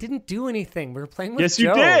I didn't do anything. We were playing with Yes,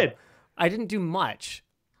 Joe. you did. I didn't do much.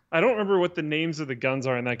 I don't remember what the names of the guns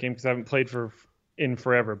are in that game because I haven't played in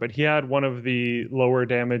forever. But he had one of the lower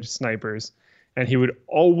damage snipers, and he would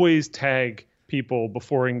always tag people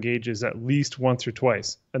before engages at least once or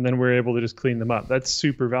twice, and then we're able to just clean them up. That's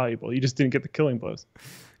super valuable. You just didn't get the killing blows.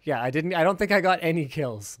 Yeah, I didn't. I don't think I got any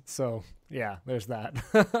kills. So yeah, there's that.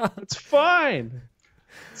 It's fine.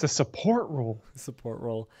 It's a support role.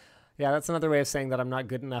 Yeah, that's another way of saying that I'm not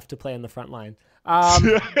good enough to play in the front line.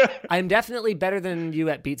 I'm definitely better than you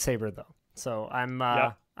at Beat Saber though. So I'm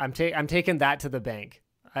taking that to the bank.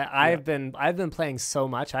 I've been playing so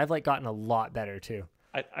much. I've like gotten a lot better too.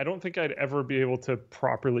 I don't think I'd ever be able to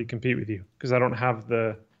properly compete with you because I don't have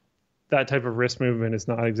that type of wrist movement is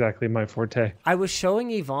not exactly my forte. I was showing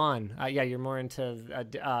Yvonne. You're more into.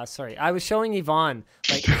 Sorry, I was showing Yvonne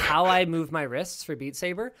like how I move my wrists for Beat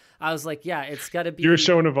Saber. I was like, yeah, it's got to be. You were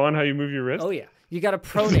showing Yvonne how you move your wrist. Oh yeah, you got to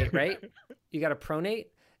pronate, right? You got to pronate,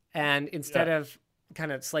 and instead of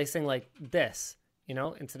kind of slicing like this,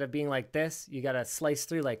 instead of being like this, you got to slice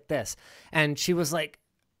through like this. And she was like,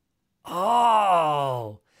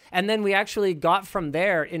 oh. And then we actually got from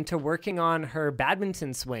there into working on her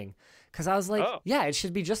badminton swing. Because I was like, yeah, it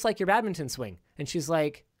should be just like your badminton swing. And she's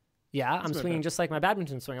like, yeah, I'm swinging just like my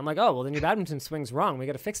badminton swing. I'm like, oh, well, then your badminton swing's wrong. We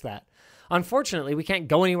got to fix that. Unfortunately, we can't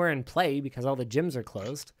go anywhere and play because all the gyms are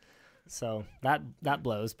closed. So that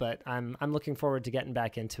blows. But I'm looking forward to getting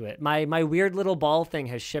back into it. My weird little ball thing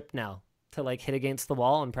has shipped now to like hit against the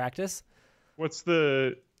wall and practice. What's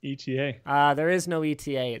the ETA? There is no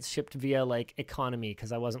ETA. It's shipped via like economy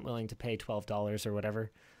because I wasn't willing to pay $12 or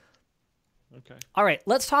whatever. Okay. All right,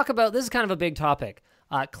 let's talk about, this is kind of a big topic.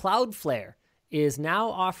 Cloudflare is now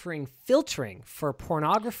offering filtering for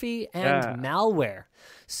pornography and malware.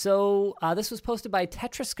 So this was posted by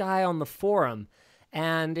Tetris Guy on the forum.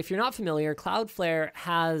 And if you're not familiar, Cloudflare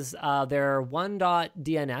has their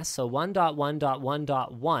 1.DNS, so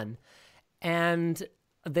 1.1.1.1, and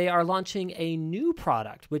they are launching a new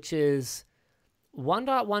product, which is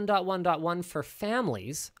 1.1.1.1 for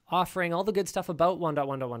families, offering all the good stuff about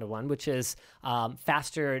 1.1.1.1, which is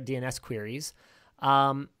faster DNS queries,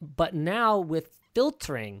 but now with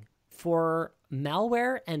filtering for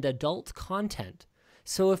malware and adult content.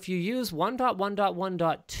 So if you use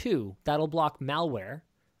 1.1.1.2, that'll block malware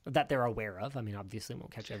that they're aware of. I mean, obviously it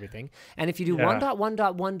won't catch everything. And if you do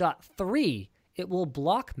 1.1.1.3, it will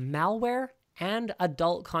block malware and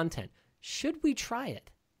adult content. Should we try it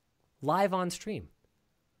live on stream?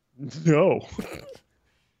 No.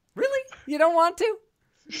 Really? You don't want to?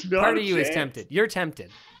 Part of you is tempted. You're tempted.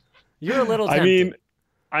 You're a little tempted. I mean,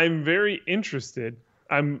 I'm very interested.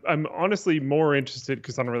 I'm honestly more interested,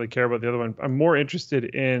 because I don't really care about the other one. I'm more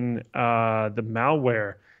interested in the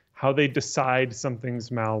malware, how they decide something's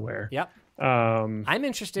malware. Yep. I'm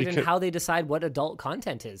interested in how they decide what adult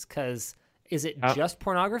content is, because is it just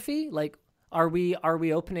pornography? Like, are we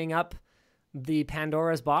opening up the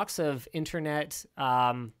Pandora's box of internet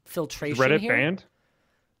filtration Reddit here? banned?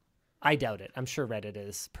 I doubt it. I'm sure Reddit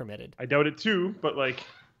is permitted. I doubt it too, but like,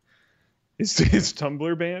 is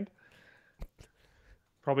Tumblr banned?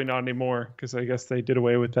 Probably not anymore, because I guess they did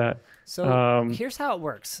away with that. So here's how it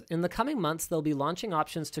works. In the coming months, they'll be launching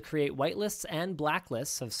options to create whitelists and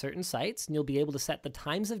blacklists of certain sites, and you'll be able to set the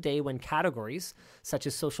times of day when categories, such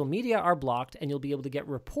as social media, are blocked, and you'll be able to get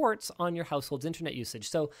reports on your household's internet usage.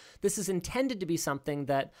 So this is intended to be something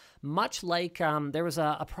that, much like there was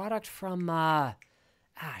a product from, I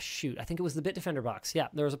think it was the Bitdefender box. Yeah,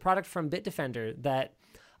 there was a product from Bitdefender that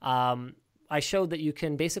I showed that you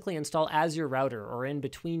can basically install as your router or in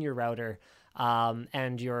between your router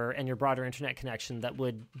and your broader internet connection that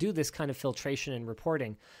would do this kind of filtration and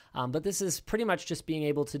reporting. But this is pretty much just being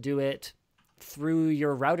able to do it through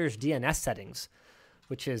your router's DNS settings,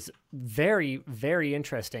 which is very, very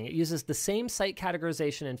interesting. It uses the same site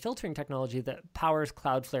categorization and filtering technology that powers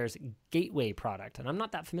Cloudflare's Gateway product. And I'm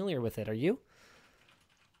not that familiar with it. Are you?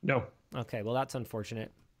 No. Okay, well, that's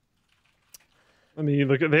unfortunate. I mean,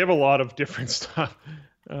 look, they have a lot of different stuff.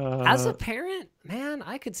 As a parent, man,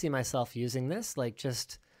 I could see myself using this. Like,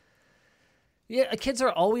 just, yeah, kids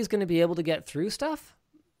are always going to be able to get through stuff,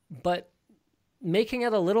 but making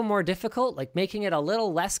it a little more difficult, like making it a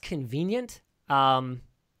little less convenient, not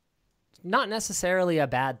necessarily a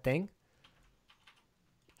bad thing.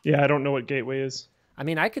 Yeah, I don't know what Gateway is. I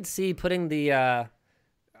mean, I could see putting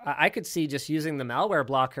I could see just using the malware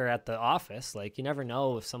blocker at the office. Like, you never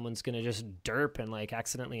know if someone's going to just derp and like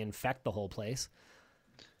accidentally infect the whole place.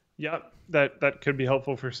 Yeah, that could be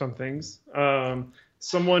helpful for some things.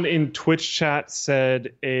 Someone in Twitch chat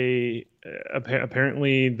said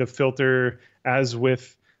apparently the filter, as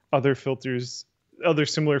with other filters, other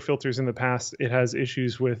similar filters in the past, it has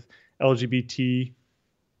issues with LGBT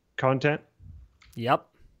content. Yep.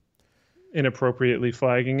 Inappropriately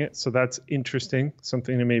flagging it, so that's interesting,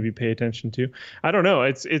 something to maybe pay attention to. I don't know,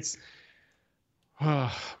 it's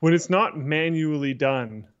when it's not manually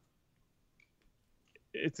done,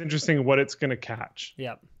 it's interesting what it's going to catch.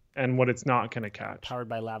 Yep. And what it's not going to catch. Powered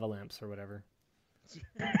by lava lamps or whatever.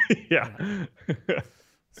 Yeah.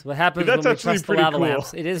 So what happens when we trust the lava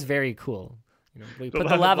lamps? It is very cool. You know, we put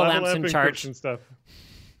the lava lamps in charge and stuff.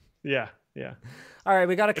 Yeah. All right,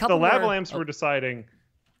 we got a couple. If the lava lamps were deciding,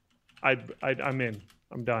 I'm in.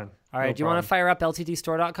 I'm done. All right. Do you want to fire up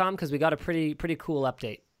ltdstore.com? Because we got a pretty cool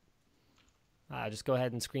update. Just go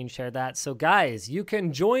ahead and screen share that. So, guys, you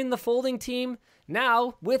can join the folding team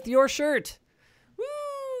now with your shirt.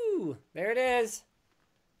 Woo! There it is.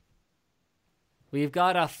 We've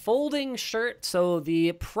got a folding shirt. So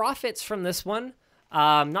the profits from this one,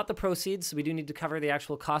 not the proceeds. We do need to cover the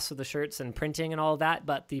actual costs of the shirts and printing and all of that.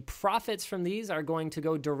 But the profits from these are going to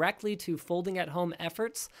go directly to folding at home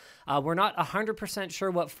efforts. We're not 100%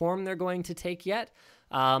 sure what form they're going to take yet.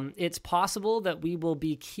 It's possible that we will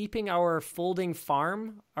be keeping our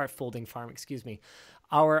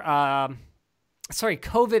Sorry,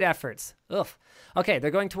 COVID efforts. Ugh. Okay,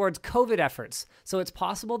 they're going towards COVID efforts. So it's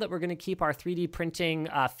possible that we're going to keep our 3D printing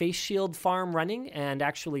face shield farm running and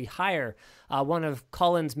actually hire one of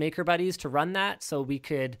Colin's maker buddies to run that. So we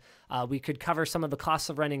could cover some of the costs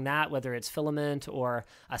of running that, whether it's filament or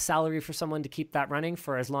a salary for someone to keep that running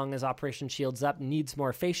for as long as Operation Shields Up needs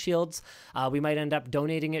more face shields. We might end up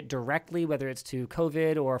donating it directly, whether it's to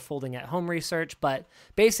COVID or folding at home research. But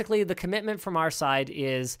basically, the commitment from our side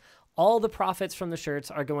is all the profits from the shirts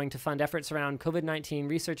are going to fund efforts around COVID-19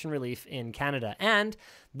 research and relief in Canada. And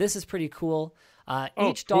this is pretty cool.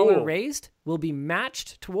 Each dollar raised will be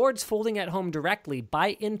matched towards folding at home directly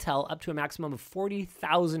by Intel up to a maximum of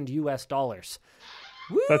 $40,000 US.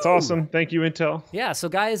 Woo! That's awesome. Thank you, Intel. Yeah, so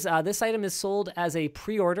guys, this item is sold as a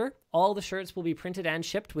pre-order. All the shirts will be printed and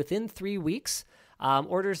shipped within 3 weeks.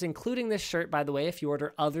 Orders including this shirt, by the way, if you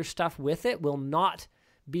order other stuff with it, will not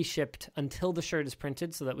be shipped until the shirt is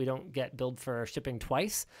printed so that we don't get billed for shipping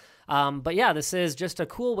twice. But yeah, this is just a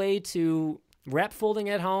cool way to rep folding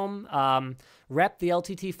at home, rep the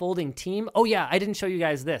LTT folding team. Oh yeah, I didn't show you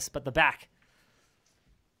guys this, but the back.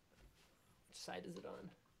 Which side is it on?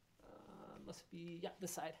 Must be, yeah,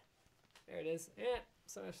 this side. There it is.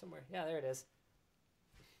 Somewhere. Yeah, there it is.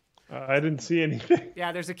 I didn't see anything.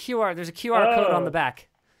 Yeah, there's a QR code on the back.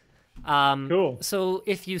 Cool. So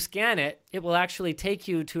if you scan it, it will actually take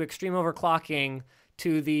you to Extreme Overclocking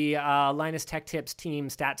to the Linus Tech Tips team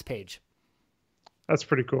stats page. That's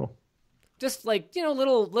pretty cool. Just like,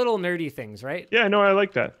 little nerdy things, right? Yeah, no, I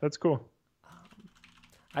like that. That's cool.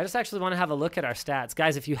 I just actually want to have a look at our stats.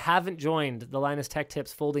 Guys, if you haven't joined the Linus Tech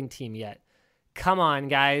Tips folding team yet, come on,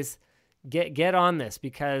 guys. Get on this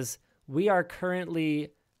because we are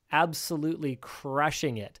currently absolutely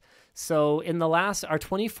crushing it. So in the last, our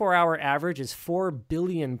 24-hour average is 4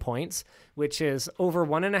 billion points, which is over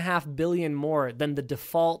 1.5 billion more than the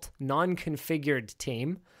default non-configured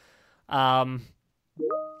team. Let's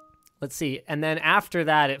see. And then after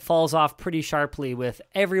that, it falls off pretty sharply with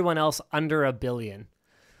everyone else under 1 billion.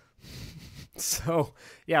 So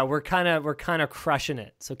yeah, we're kind of crushing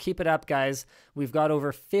it. So keep it up, guys. We've got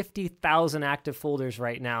over 50,000 active folders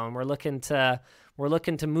right now, and we're looking to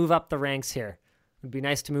move up the ranks here. It'd be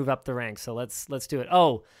nice to move up the ranks, so let's do it.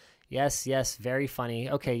 Oh, yes, very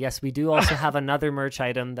funny. Okay, yes, we do also have another merch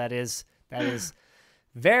item that is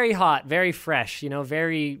very hot, very fresh.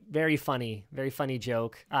 Very very funny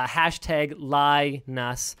joke. Hashtag lie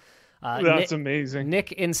nuss. That's amazing.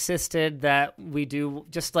 Nick insisted that we do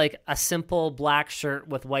just like a simple black shirt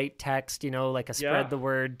with white text. Like a spread the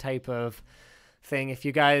word type of thing. If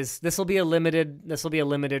you guys, this will be a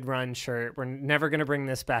limited run shirt. We're never going to bring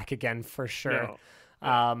this back again for sure.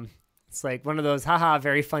 No. It's like one of those, haha,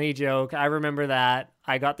 very funny joke. I remember that.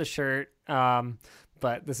 I got the shirt.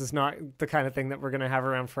 But this is not the kind of thing that we're going to have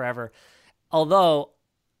around forever. Although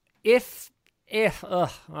it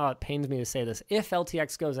pains me to say this. If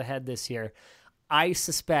LTX goes ahead this year, I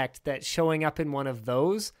suspect that showing up in one of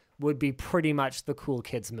those would be pretty much the cool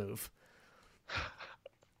kids move.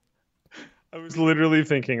 I was literally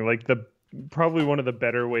thinking like probably one of the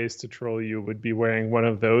better ways to troll you would be wearing one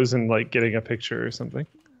of those and like getting a picture or something.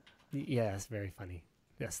 Yeah, it's very funny.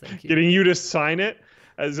 Yes, thank you. Getting you to sign it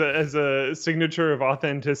as a signature of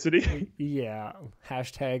authenticity. Yeah.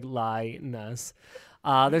 Hashtag lie nuss.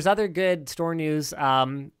 There's other good store news.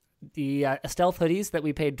 The stealth hoodies that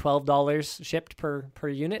we paid $12 shipped per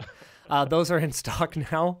unit. Those are in stock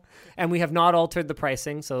now, and we have not altered the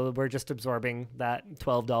pricing, so we're just absorbing that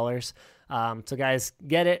 $12. So guys,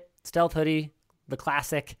 get it. Stealth hoodie, the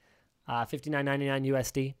classic, $59.99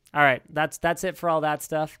 USD. All right, that's it for all that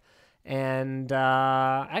stuff. And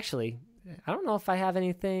actually, I don't know if I have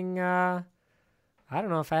anything. I don't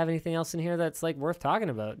know if I have anything else in here that's like worth talking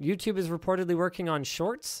about. YouTube is reportedly working on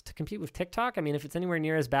shorts to compete with TikTok. I mean, if it's anywhere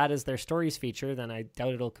near as bad as their stories feature, then I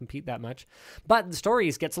doubt it'll compete that much. But the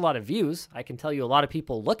stories gets a lot of views. I can tell you a lot of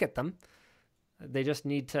people look at them. They just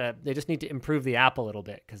need to improve the app a little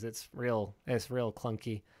bit because it's real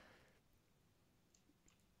clunky.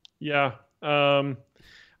 Yeah. I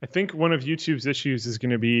think one of YouTube's issues is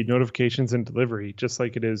going to be notifications and delivery, just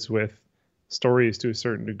like it is with stories to a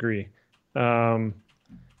certain degree.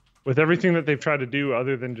 With everything that they've tried to do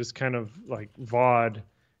other than just kind of like VOD,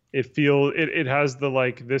 it has the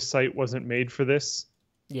like this site wasn't made for this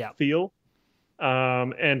feel.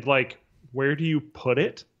 And like, where do you put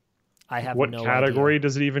it? I have what no category idea.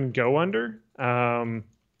 Does it even go under?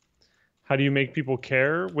 How do you make people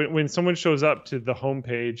care when someone shows up to the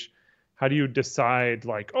homepage? How do you decide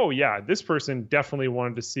like, oh yeah, this person definitely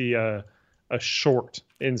wanted to see a short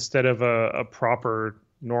instead of a proper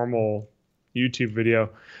normal YouTube video?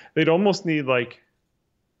 They'd almost need like,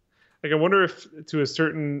 Like, I wonder if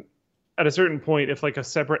at a certain point, if like a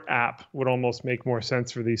separate app would almost make more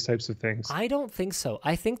sense for these types of things. I don't think so.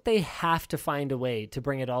 I think they have to find a way to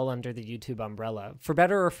bring it all under the YouTube umbrella, for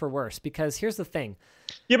better or for worse. Because here's the thing.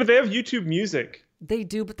 Yeah, but they have YouTube Music. They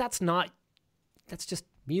do, but that's just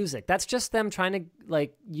music. That's just them trying to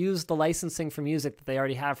like use the licensing for music that they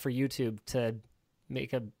already have for YouTube to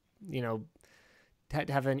make a,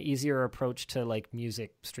 have an easier approach to like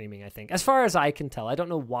music streaming, I think. As far as I can tell, I don't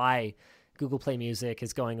know why Google Play Music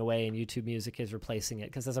is going away and YouTube Music is replacing it,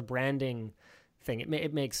 because as a branding thing,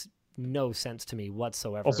 it makes no sense to me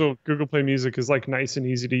whatsoever. Also, Google Play Music is like nice and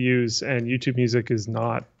easy to use, and YouTube Music is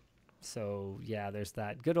not. So yeah, there's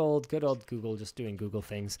that. Good old Google just doing Google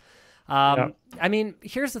things. Yeah. I mean,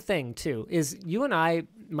 here's the thing too: is you and I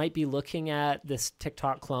might be looking at this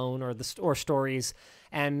TikTok clone or stories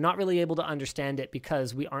and not really able to understand it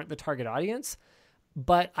because we aren't the target audience.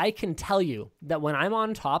 But I can tell you that when I'm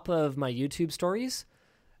on top of my YouTube stories,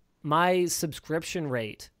 my subscription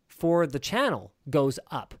rate for the channel goes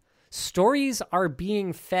up. Stories are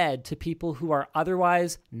being fed to people who are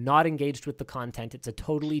otherwise not engaged with the content. It's a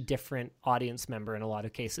totally different audience member in a lot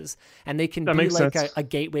of cases. And they can be like a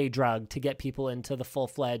gateway drug to get people into the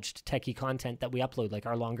full-fledged techie content that we upload, like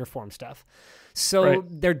our longer form stuff. So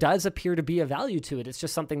there does appear to be a value to it. It's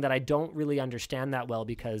just something that I don't really understand that well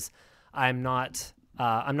because I'm not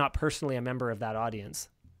personally a member of that audience.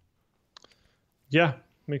 Yeah,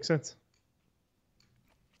 makes sense.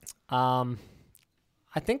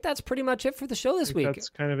 I think that's pretty much it for the show this week. That's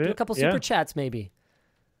kind of it. Do a couple super chats, maybe.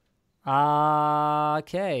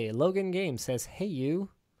 Okay. Logan Game says, "Hey, you."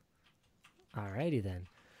 Alrighty then.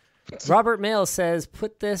 Robert Mail says,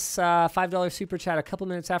 "Put this $5 super chat a couple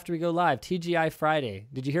minutes after we go live. TGI Friday.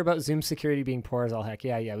 Did you hear about Zoom security being poor as all heck?"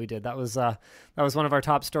 Yeah, we did. That was one of our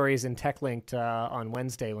top stories in TechLinked on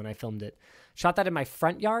Wednesday when I filmed it. Shot that in my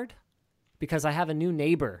front yard because I have a new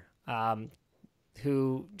neighbor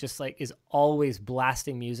who just like is always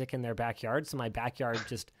blasting music in their backyard. So my backyard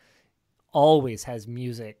just always has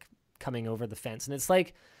music coming over the fence. And it's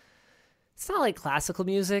not like classical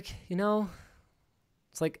music,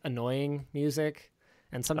 It's like annoying music.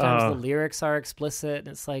 And sometimes the lyrics are explicit. And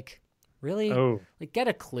it's like, really? Oh. Like, get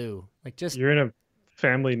a clue. Like, just... You're in a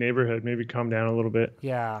family neighborhood. Maybe calm down a little bit.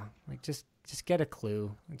 Yeah. Like, just get a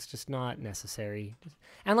clue. It's just not necessary.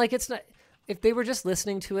 And like, it's not... If they were just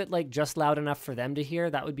listening to it, like, just loud enough for them to hear,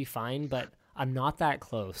 that would be fine. But I'm not that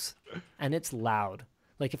close. And it's loud.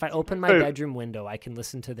 Like, if I open my bedroom window, I can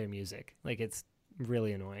listen to their music. Like, it's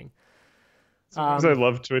really annoying. Sometimes I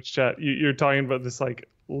love Twitch chat. You're talking about this, like,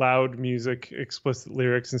 loud music, explicit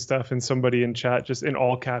lyrics and stuff, and somebody in chat just in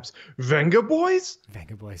all caps, Venga Boys?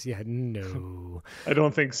 Venga Boys, yeah, no. I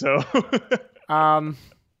don't think so. Oh,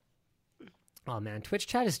 man, Twitch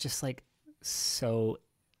chat is just, like, so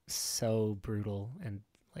brutal and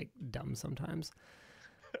like dumb sometimes.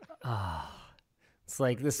 It's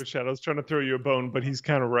like this. Shadow's trying to throw you a bone, but he's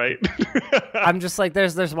kind of right. I'm just like,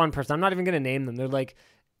 there's one person. I'm not even going to name them. They're like,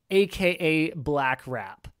 AKA black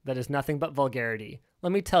rap. That is nothing but vulgarity.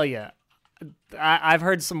 Let me tell you, I've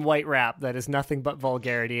heard some white rap that is nothing but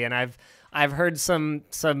vulgarity, and I've heard some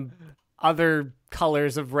other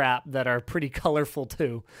colors of rap that are pretty colorful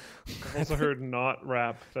too. I've also heard not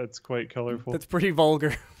rap that's quite colorful. That's pretty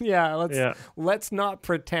vulgar. Let's not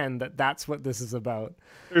pretend that that's what this is about.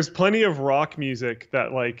 There's plenty of rock music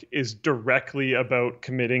that like is directly about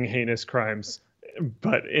committing heinous crimes,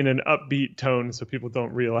 but in an upbeat tone so people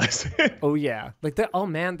don't realize it. Oh yeah. Like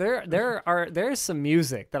there's some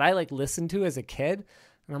music that I like listened to as a kid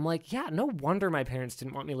and I'm like, yeah, no wonder my parents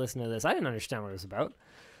didn't want me listening to this. I didn't understand what it was about.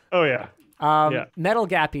 Oh, yeah. Metal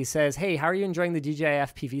Gappy says, "Hey, how are you enjoying the DJI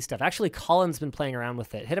FPV stuff?" Actually, Colin's been playing around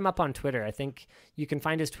with it. Hit him up on Twitter. I think you can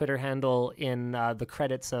find his Twitter handle in the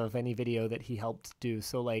credits of any video that he helped do.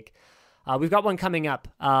 So, like, we've got one coming up.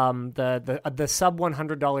 The sub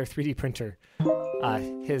 $100 3D printer.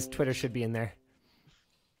 His Twitter should be in there.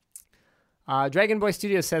 Dragon Boy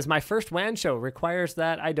Studio says, "My first WAN show requires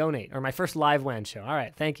that I donate, or my first live WAN show." All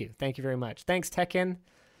right, thank you very much. Thanks, Tekken.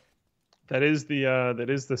 That is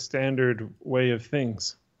the standard way of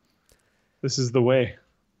things. This is the way.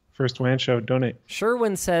 First WAN show, donate.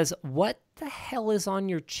 Sherwin says, "What the hell is on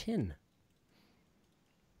your chin?"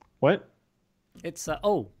 What? It's a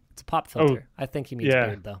pop filter. I think he means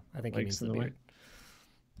beard, though. I think he means the beard.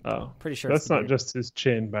 Oh, pretty sure that's not just his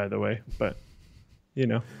chin, by the way, but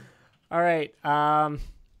All right.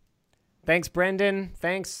 Thanks, Brendan.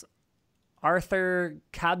 Thanks, Arthur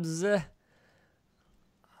Kabz.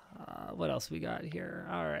 What else we got here?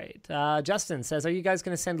 All right. Justin says, "Are you guys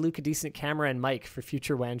going to send Luke a decent camera and mic for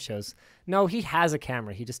future WAN shows?" No, he has a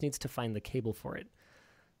camera. He just needs to find the cable for it.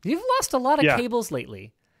 You've lost a lot of Yeah. cables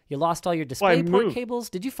lately. You lost all your Well, I DisplayPort moved. cables.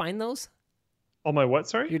 Did you find those? All my what?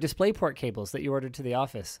 Sorry. Your DisplayPort cables that you ordered to the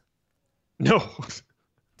office. No.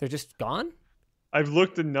 They're just gone? I've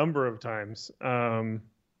looked a number of times.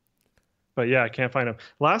 But yeah, I can't find them.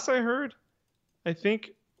 Last I heard, I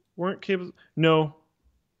think weren't cables. No.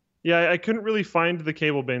 Yeah, I couldn't really find the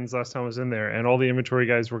cable bins last time I was in there, and all the inventory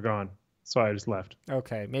guys were gone. So I just left.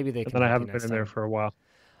 Okay, maybe they And can then I help you haven't been next in there time. for a while.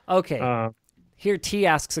 Okay, here T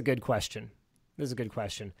asks a good question. This is a good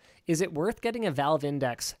question. Is it worth getting a Valve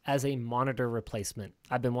Index as a monitor replacement?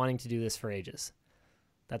 I've been wanting to do this for ages.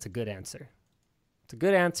 That's a good answer. It's a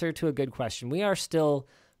good answer to a good question. We are still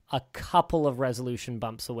a couple of resolution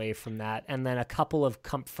bumps away from that, and then a couple of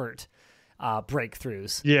comfort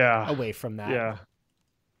breakthroughs away from that.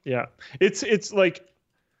 Yeah. It's like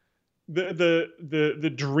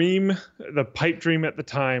the dream, the pipe dream at the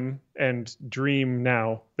time, and dream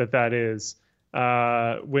now that is.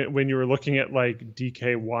 When you were looking at like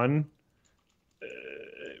DK1,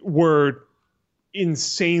 we're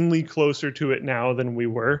insanely closer to it now than we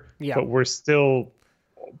were, but we're still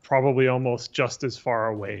probably almost just as far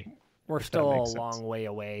away. We're still a long way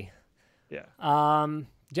away. Yeah.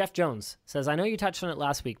 Jeff Jones says, I know you touched on it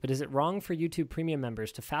last week, but is it wrong for YouTube Premium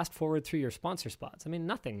members to fast forward through your sponsor spots? I mean,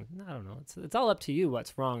 nothing. I don't know. It's all up to you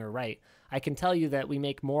what's wrong or right. I can tell you that we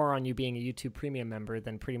make more on you being a YouTube Premium member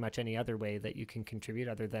than pretty much any other way that you can contribute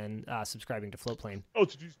other than subscribing to Floatplane.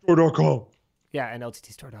 LTTstore.com. Yeah, and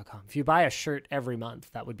LTTstore.com. If you buy a shirt every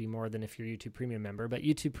month, that would be more than if you're a YouTube Premium member. But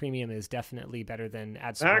YouTube Premium is definitely better than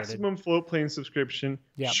ad-supported. Maximum Floatplane subscription.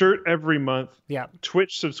 Yep. Shirt every month. Yeah.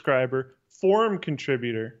 Twitch subscriber. Forum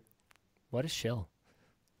contributor. What a shill.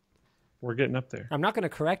 We're getting up there. I'm not going to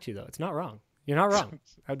correct you, though. It's not wrong. You're not wrong.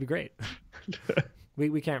 That'd be great.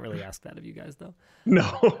 We can't really ask that of you guys, though.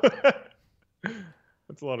 No.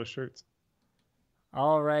 That's a lot of shirts.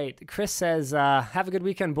 All right. Chris says, have a good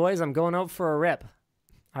weekend, boys. I'm going out for a rip.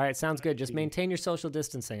 All right. Sounds good. Just maintain your social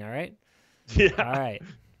distancing. All right. Yeah. All right.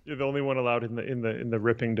 You're the only one allowed in the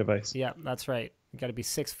ripping device. Yeah, that's right. You got to be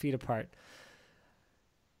 6 feet apart.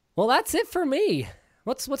 Well, that's it for me.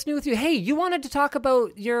 What's new with you? Hey, you wanted to talk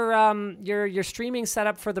about your streaming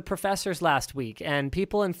setup for the professors last week, and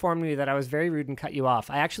people informed me that I was very rude and cut you off.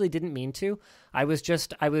 I actually didn't mean to. I was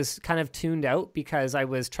kind of tuned out because I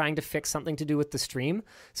was trying to fix something to do with the stream,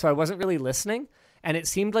 so I wasn't really listening. And it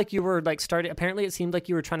seemed like you were apparently it seemed like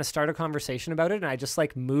you were trying to start a conversation about it, and I just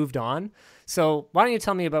like moved on. So why don't you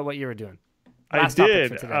tell me about what you were doing? Last I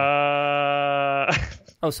did.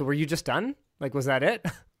 Oh, so were you just done? Like, was that it?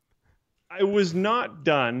 I was not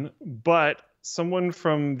done, but someone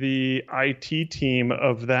from the IT team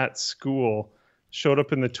of that school showed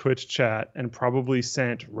up in the Twitch chat and probably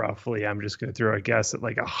sent roughly, I'm just going to throw a guess at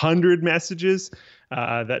like 100 messages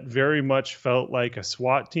that very much felt like a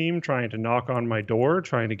SWAT team trying to knock on my door,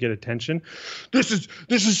 trying to get attention. This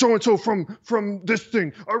is so-and-so from this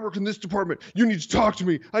thing. I work in this department. You need to talk to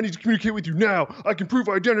me. I need to communicate with you now. I can prove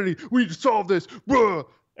identity. We need to solve this. Blah.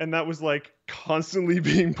 And that was like constantly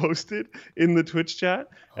being posted in the Twitch chat.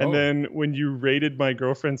 Oh. And then when you raided my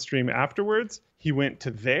girlfriend's stream afterwards, he went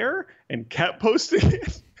to there and kept posting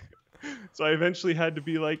it. So I eventually had to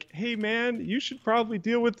be like, hey, man, you should probably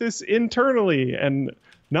deal with this internally and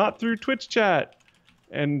not through Twitch chat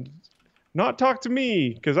and not talk to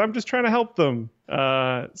me because I'm just trying to help them.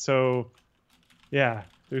 So, yeah,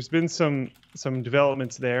 there's been some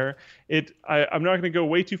developments there. I'm not going to go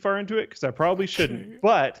way too far into it because I probably shouldn't,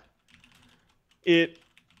 but it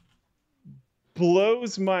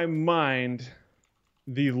blows my mind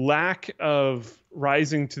the lack of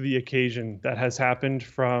rising to the occasion that has happened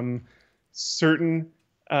from certain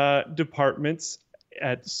departments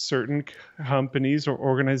at certain companies or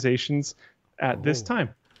organizations at this time.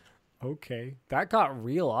 Okay. That got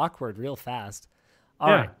real awkward real fast. All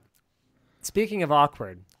right. Speaking of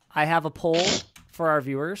awkward, I have a poll for our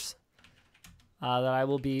viewers that I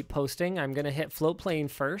will be posting. I'm going to hit Floatplane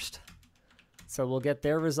first. So we'll get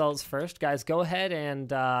their results first. Guys, go ahead and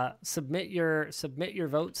submit your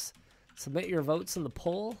votes. Submit your votes in the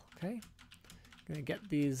poll, okay? Going to get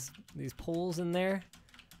these polls in there.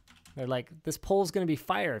 They're like, this poll's going to be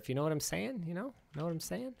fire, if you know what I'm saying, you know? Know what I'm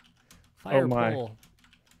saying? Fire poll.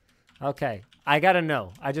 Okay. I got to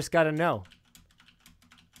know. I just got to know.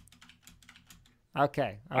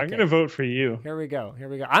 Okay. I'm going to vote for you. Here we go.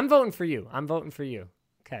 I'm voting for you.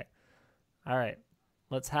 Okay. All right.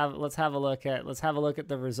 Let's have a look at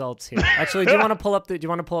the results here. Actually, do you want to pull up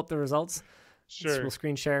the results? Sure. We'll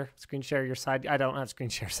screen share your side. I don't have screen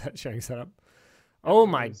sharing set up. Oh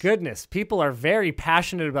my goodness. People are very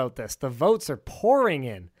passionate about this. The votes are pouring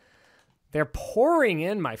in. They're pouring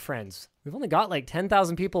in, my friends. We've only got like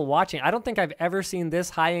 10,000 people watching. I don't think I've ever seen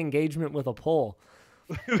this high engagement with a poll.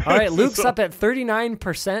 All right, Luke's up at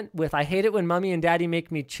 39% with I hate it when mommy and daddy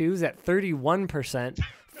make me choose at 31%,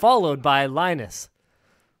 followed by Linus.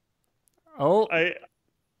 Oh, I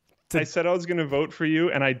said I was going to vote for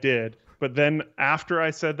you, and I did. But then after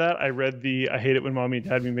I said that, I read I hate it when mommy and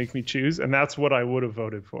daddy make me choose, and that's what I would have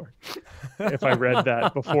voted for if I read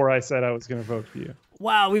that before I said I was going to vote for you.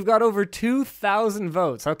 Wow, we've got over 2,000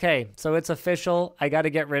 votes. Okay, so it's official. I got to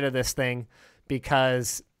get rid of this thing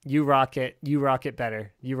because you rock it. You rock it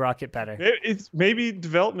better. You rock it better. Maybe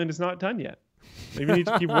development is not done yet. Maybe you need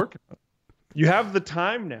to keep working on it. You have the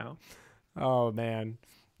time now. Oh, man.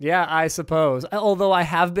 Yeah, I suppose. Although I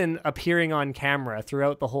have been appearing on camera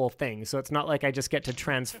throughout the whole thing, so it's not like I just get to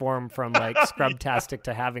transform from like Scrubtastic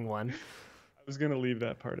to having one. I was going to leave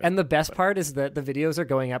that part out. And the best part is that the videos are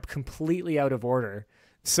going up completely out of order.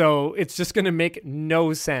 So it's just going to make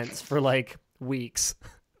no sense for like weeks.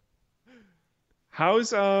 How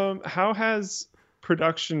has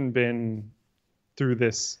production been through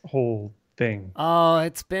this whole thing? Oh,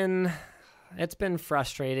 it's been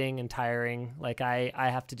frustrating and tiring. Like I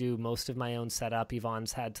have to do most of my own setup.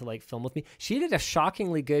 Yvonne's had to like film with me. She did a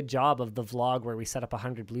shockingly good job of the vlog where we set up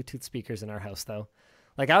 100 Bluetooth speakers in our house though.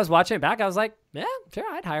 Like I was watching it back. I was like, yeah, sure.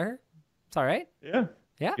 I'd hire her. It's all right. Yeah.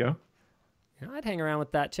 Yeah. Yeah. You know, I'd hang around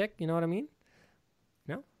with that chick. You know what I mean?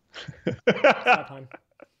 No?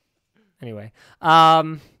 Anyway. Yeah,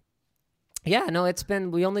 no,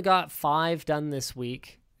 we only got 5 done this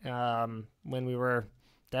week. When we were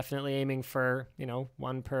definitely aiming for,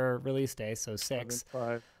 1 per release day, so 6.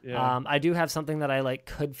 5, yeah. I do have something that I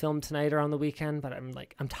could film tonight or on the weekend, but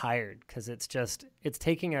I'm tired because it's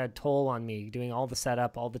taking a toll on me doing all the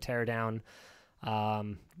setup, all the teardown,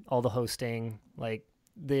 all the hosting. Like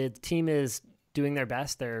the team is doing their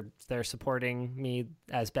best. They're supporting me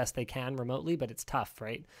as best they can remotely, but it's tough,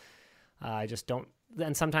 right? I just don't.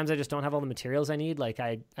 And sometimes I just don't have all the materials I need. Like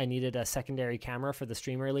I needed a secondary camera for the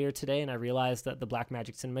stream earlier today, and I realized that the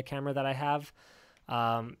Blackmagic Cinema camera that I have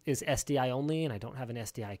is SDI only, and I don't have an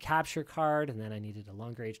SDI capture card. And then I needed a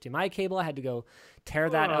longer HDMI cable. I had to go tear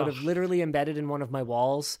that out of literally embedded in one of my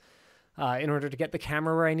walls in order to get the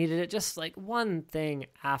camera where I needed it. Just like one thing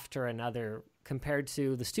after another compared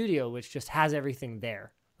to the studio, which just has everything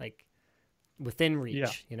there, like within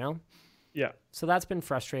reach, Yeah. So that's been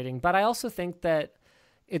frustrating. But I also think that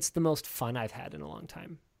it's the most fun I've had in a long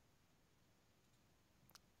time.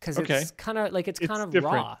 Because it's kind of like, it's kind of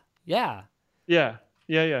different. raw. Yeah. Yeah.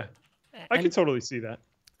 I can totally see that.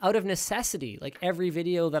 Out of necessity, like every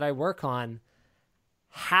video that I work on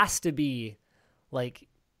has to be like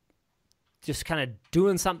just kind of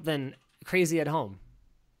doing something crazy at home.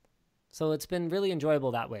 So it's been really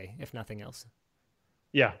enjoyable that way, if nothing else.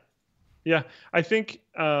 Yeah. I think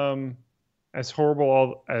as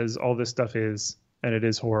horrible as all this stuff is, and it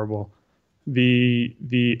is horrible,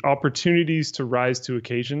 the opportunities to rise to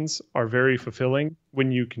occasions are very fulfilling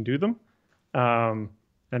when you can do them. And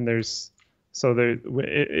if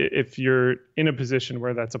you're in a position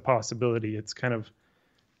where that's a possibility, it's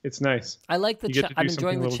nice. I like I'm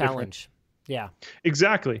enjoying the challenge. Different. Yeah,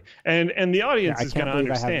 exactly. And the audience is going to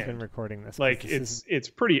understand. I haven't been recording this. Like it's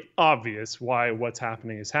pretty obvious why what's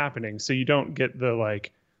happening is happening. So you don't get the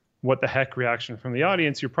what the heck reaction from the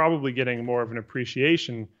audience. You're probably getting more of an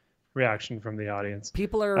appreciation reaction from the audience.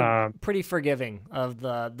 People are pretty forgiving of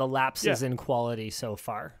the lapses in quality so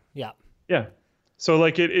far. Yeah. Yeah. So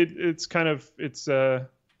it's not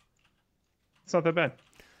that bad.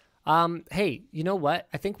 Hey, you know what?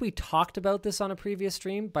 I think we talked about this on a previous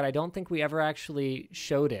stream, but I don't think we ever actually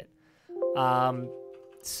showed it.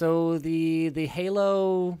 So the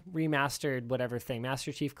Halo remastered whatever thing,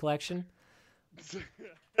 Master Chief Collection.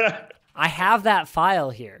 I have that file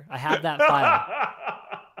here.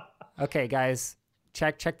 Okay, guys,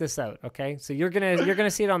 check this out. Okay, so you're gonna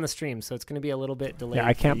see it on the stream, so it's gonna be a little bit delayed. Yeah,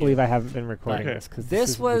 I can't believe I haven't been recording this because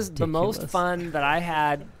this was ridiculous. The most fun that I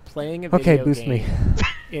had playing a video boost game me.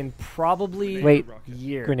 in probably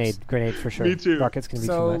years. Grenade for sure. Me too. Rocket's gonna be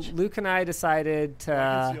too much. So Luke and I decided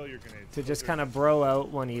to just kind of bro out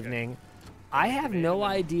one evening. I have no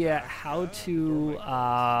idea how to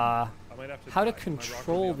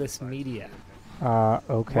control this media.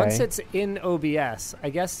 Okay. Once it's in OBS, I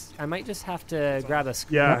guess I might just have to grab a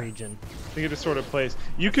screen region. I think it just sort of plays.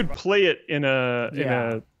 You could play it in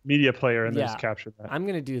a media player and then just capture that. I'm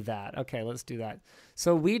gonna do that. Okay, let's do that.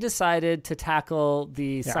 So we decided to tackle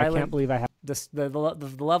the silent. I can't believe I have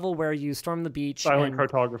the level where you storm the beach. Silent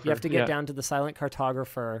and cartographer. You have to get down to the silent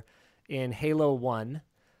cartographer in Halo 1.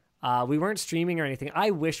 We weren't streaming or anything.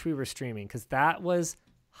 I wish we were streaming because that was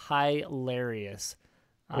hilarious.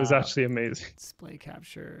 It was actually amazing. Display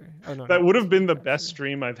capture. Oh no, That not would have been the display best capture.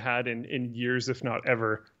 stream I've had in years, if not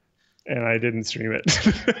ever, and I didn't stream it.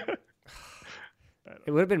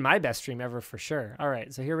 It would have been my best stream ever for sure. All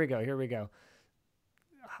right, so here we go.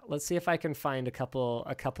 Let's see if I can find a couple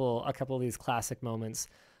of these classic moments.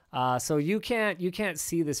 So you can't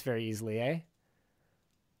see this very easily, eh?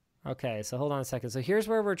 Okay, so hold on a second. So here's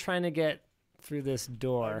where we're trying to get through this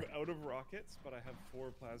door. I'm out of rockets, but I have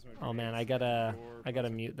 4 plasma. Oh man, I gotta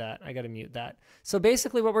mute that. So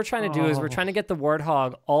basically what we're trying to do is we're trying to get the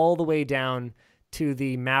Warthog all the way down to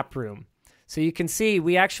the map room. So you can see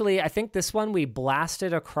I think this one we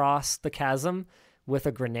blasted across the chasm with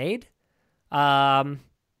a grenade.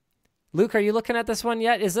 Luke, are you looking at this one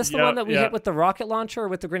yet? Is this the one that we hit with the rocket launcher or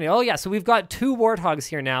with the grenade? Oh yeah, so we've got 2 Warthogs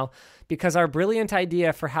here now because our brilliant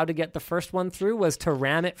idea for how to get the first one through was to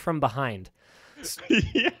ram it from behind.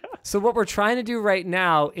 Yeah. So what we're trying to do right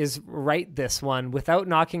now is right this one without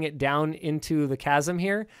knocking it down into the chasm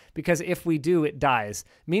here, because if we do, it dies.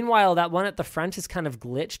 Meanwhile, that one at the front is kind of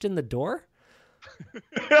glitched in the door.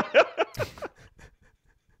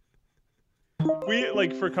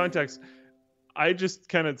 For context, I just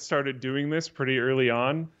kind of started doing this pretty early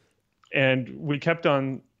on, and we kept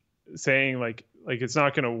on saying like it's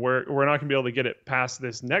not going to work. We're not going to be able to get it past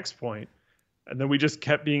this next point. And then we just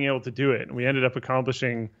kept being able to do it. And we ended up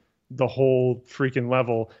accomplishing the whole freaking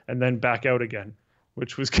level and then back out again,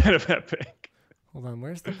 which was kind of epic. Hold on.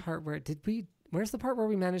 Where's the part where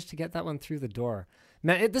we managed to get that one through the door?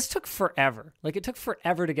 Man, this took forever. Like it took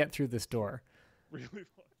forever to get through this door. Really long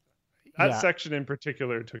time. That section in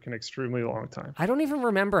particular took an extremely long time. I don't even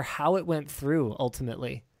remember how it went through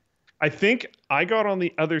ultimately. I think I got on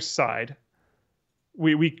the other side.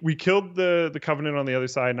 We killed the Covenant on the other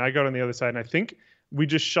side, and I got on the other side, and I think we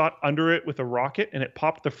just shot under it with a rocket, and it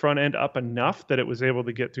popped the front end up enough that it was able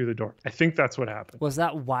to get through the door. I think that's what happened. Was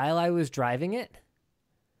that while I was driving it?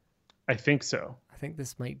 I think so. I think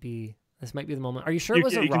this might be the moment. Are you sure it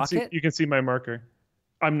was a rocket? You can see my marker.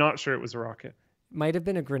 I'm not sure it was a rocket. Might have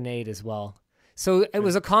been a grenade as well. So it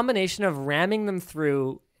was a combination of ramming them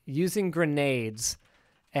through, using grenades,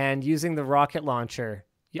 and using the rocket launcher.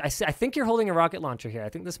 I think you're holding a rocket launcher here. I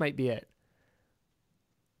think this might be it.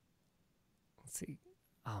 Let's see.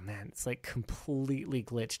 Oh man, it's like completely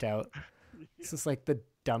glitched out. This is like the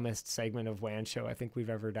dumbest segment of WAN show I think we've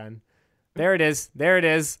ever done. There it is. There it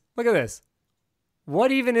is. Look at this.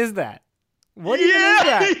 What even is that? What even is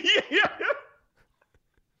that?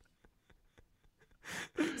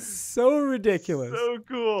 So ridiculous. So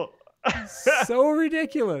cool. So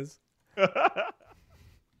ridiculous.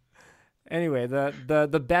 Anyway,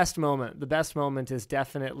 the best moment is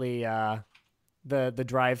definitely the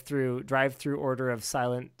drive-through order of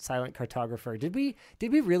silent cartographer. Did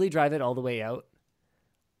we really drive it all the way out?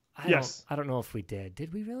 Yes. I don't know if we did.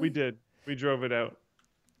 Did we really? We did. We drove it out.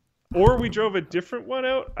 Or we drove a different one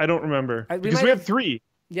out? I don't remember. Because we had 3.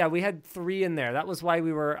 Yeah, we had 3 in there. That was why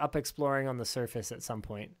we were up exploring on the surface at some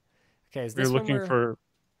point. Okay, is this Is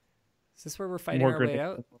this where we're fighting our way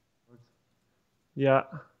out? Yeah.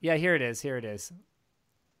 Yeah, here it is.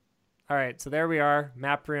 All right, so there we are,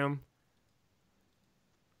 map room.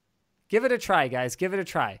 Give it a try, guys. Give it a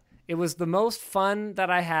try. It was the most fun that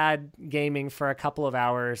I had gaming for a couple of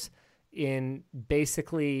hours in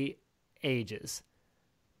basically ages.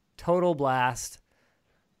 Total blast.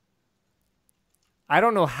 I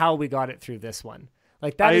don't know how we got it through this one.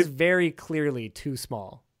 Like, that is very clearly too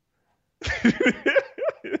small.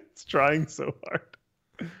 It's trying so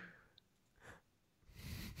hard.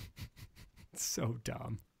 It's so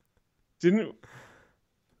dumb. Yeah,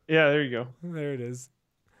 there you go. There it is.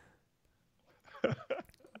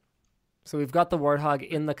 So we've got the Warthog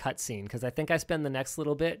in the cutscene, because I think I spend the next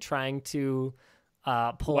little bit trying to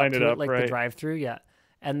pull up to it like the drive-through. Yeah.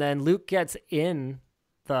 And then Luke gets in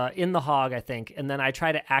the hog, I think, and then I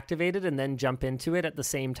try to activate it and then jump into it at the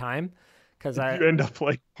same time. Because you end up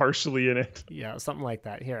like partially in it. Yeah, something like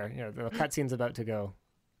that. Here, the cutscene's about to go.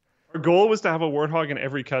 Our goal was to have a Warthog in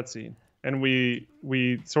every cutscene, and we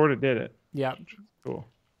sort of did it. Yeah. Cool.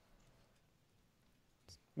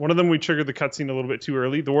 One of them, we triggered the cutscene a little bit too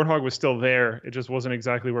early. The Warthog was still there. It just wasn't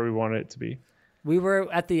exactly where we wanted it to be. We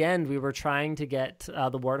were at the end. We were trying to get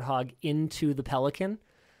the Warthog into the Pelican.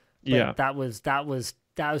 But yeah, that was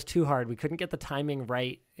too hard. We couldn't get the timing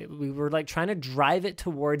right. We were like trying to drive it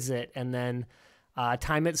towards it and then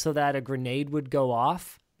time it so that a grenade would go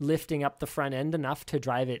off, lifting up the front end enough to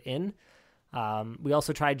drive it in. We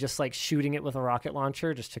also tried just like shooting it with a rocket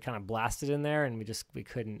launcher just to kind of blast it in there, and we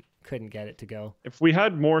couldn't get it to go. If we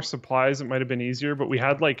had more supplies, it might have been easier, but we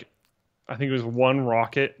had like I think it was one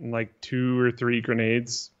rocket and like 2 or 3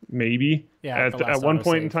 grenades, maybe. Yeah, the last At one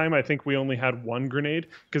point in autosave. time, I think we only had 1 grenade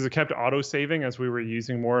because it kept auto saving as we were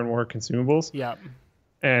using more and more consumables. Yeah.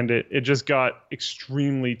 And it just got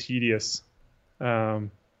extremely tedious.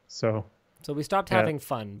 So we stopped having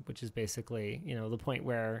fun, which is basically, the point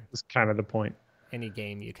where it's kind of the point. any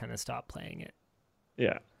game you kind of stop playing it.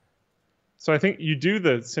 Yeah. So I think you do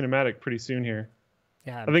the cinematic pretty soon here.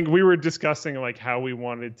 Yeah. I think we were discussing like how we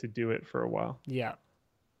wanted to do it for a while. Yeah.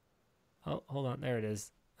 Oh, hold on. There it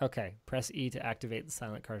is. Okay. Press E to activate the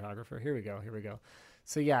silent cartographer. Here we go.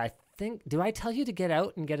 So yeah, I think, do I tell you to get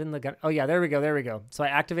out and get in the gun? Oh yeah, there we go. So I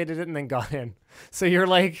activated it and then got in. So you're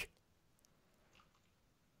like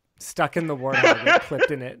stuck in the warthog and clipped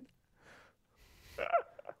in it.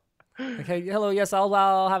 Okay, hello, yes,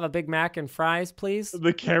 I'll have a Big Mac and fries, please.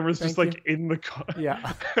 The camera's Thank just like in the car.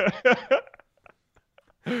 Yeah.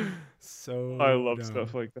 So I love dumb.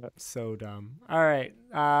 stuff like that. So dumb. All right.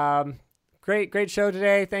 Great show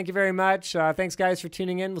today. Thank you very much. Thanks, guys, for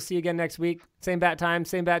tuning in. We'll see you again next week. Same bat time,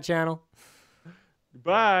 same bat channel.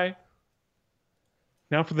 Bye.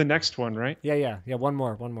 Now for the next one, right? Yeah. One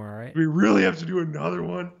more. All right. We really have to do another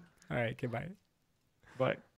one. All right. Goodbye. Bye.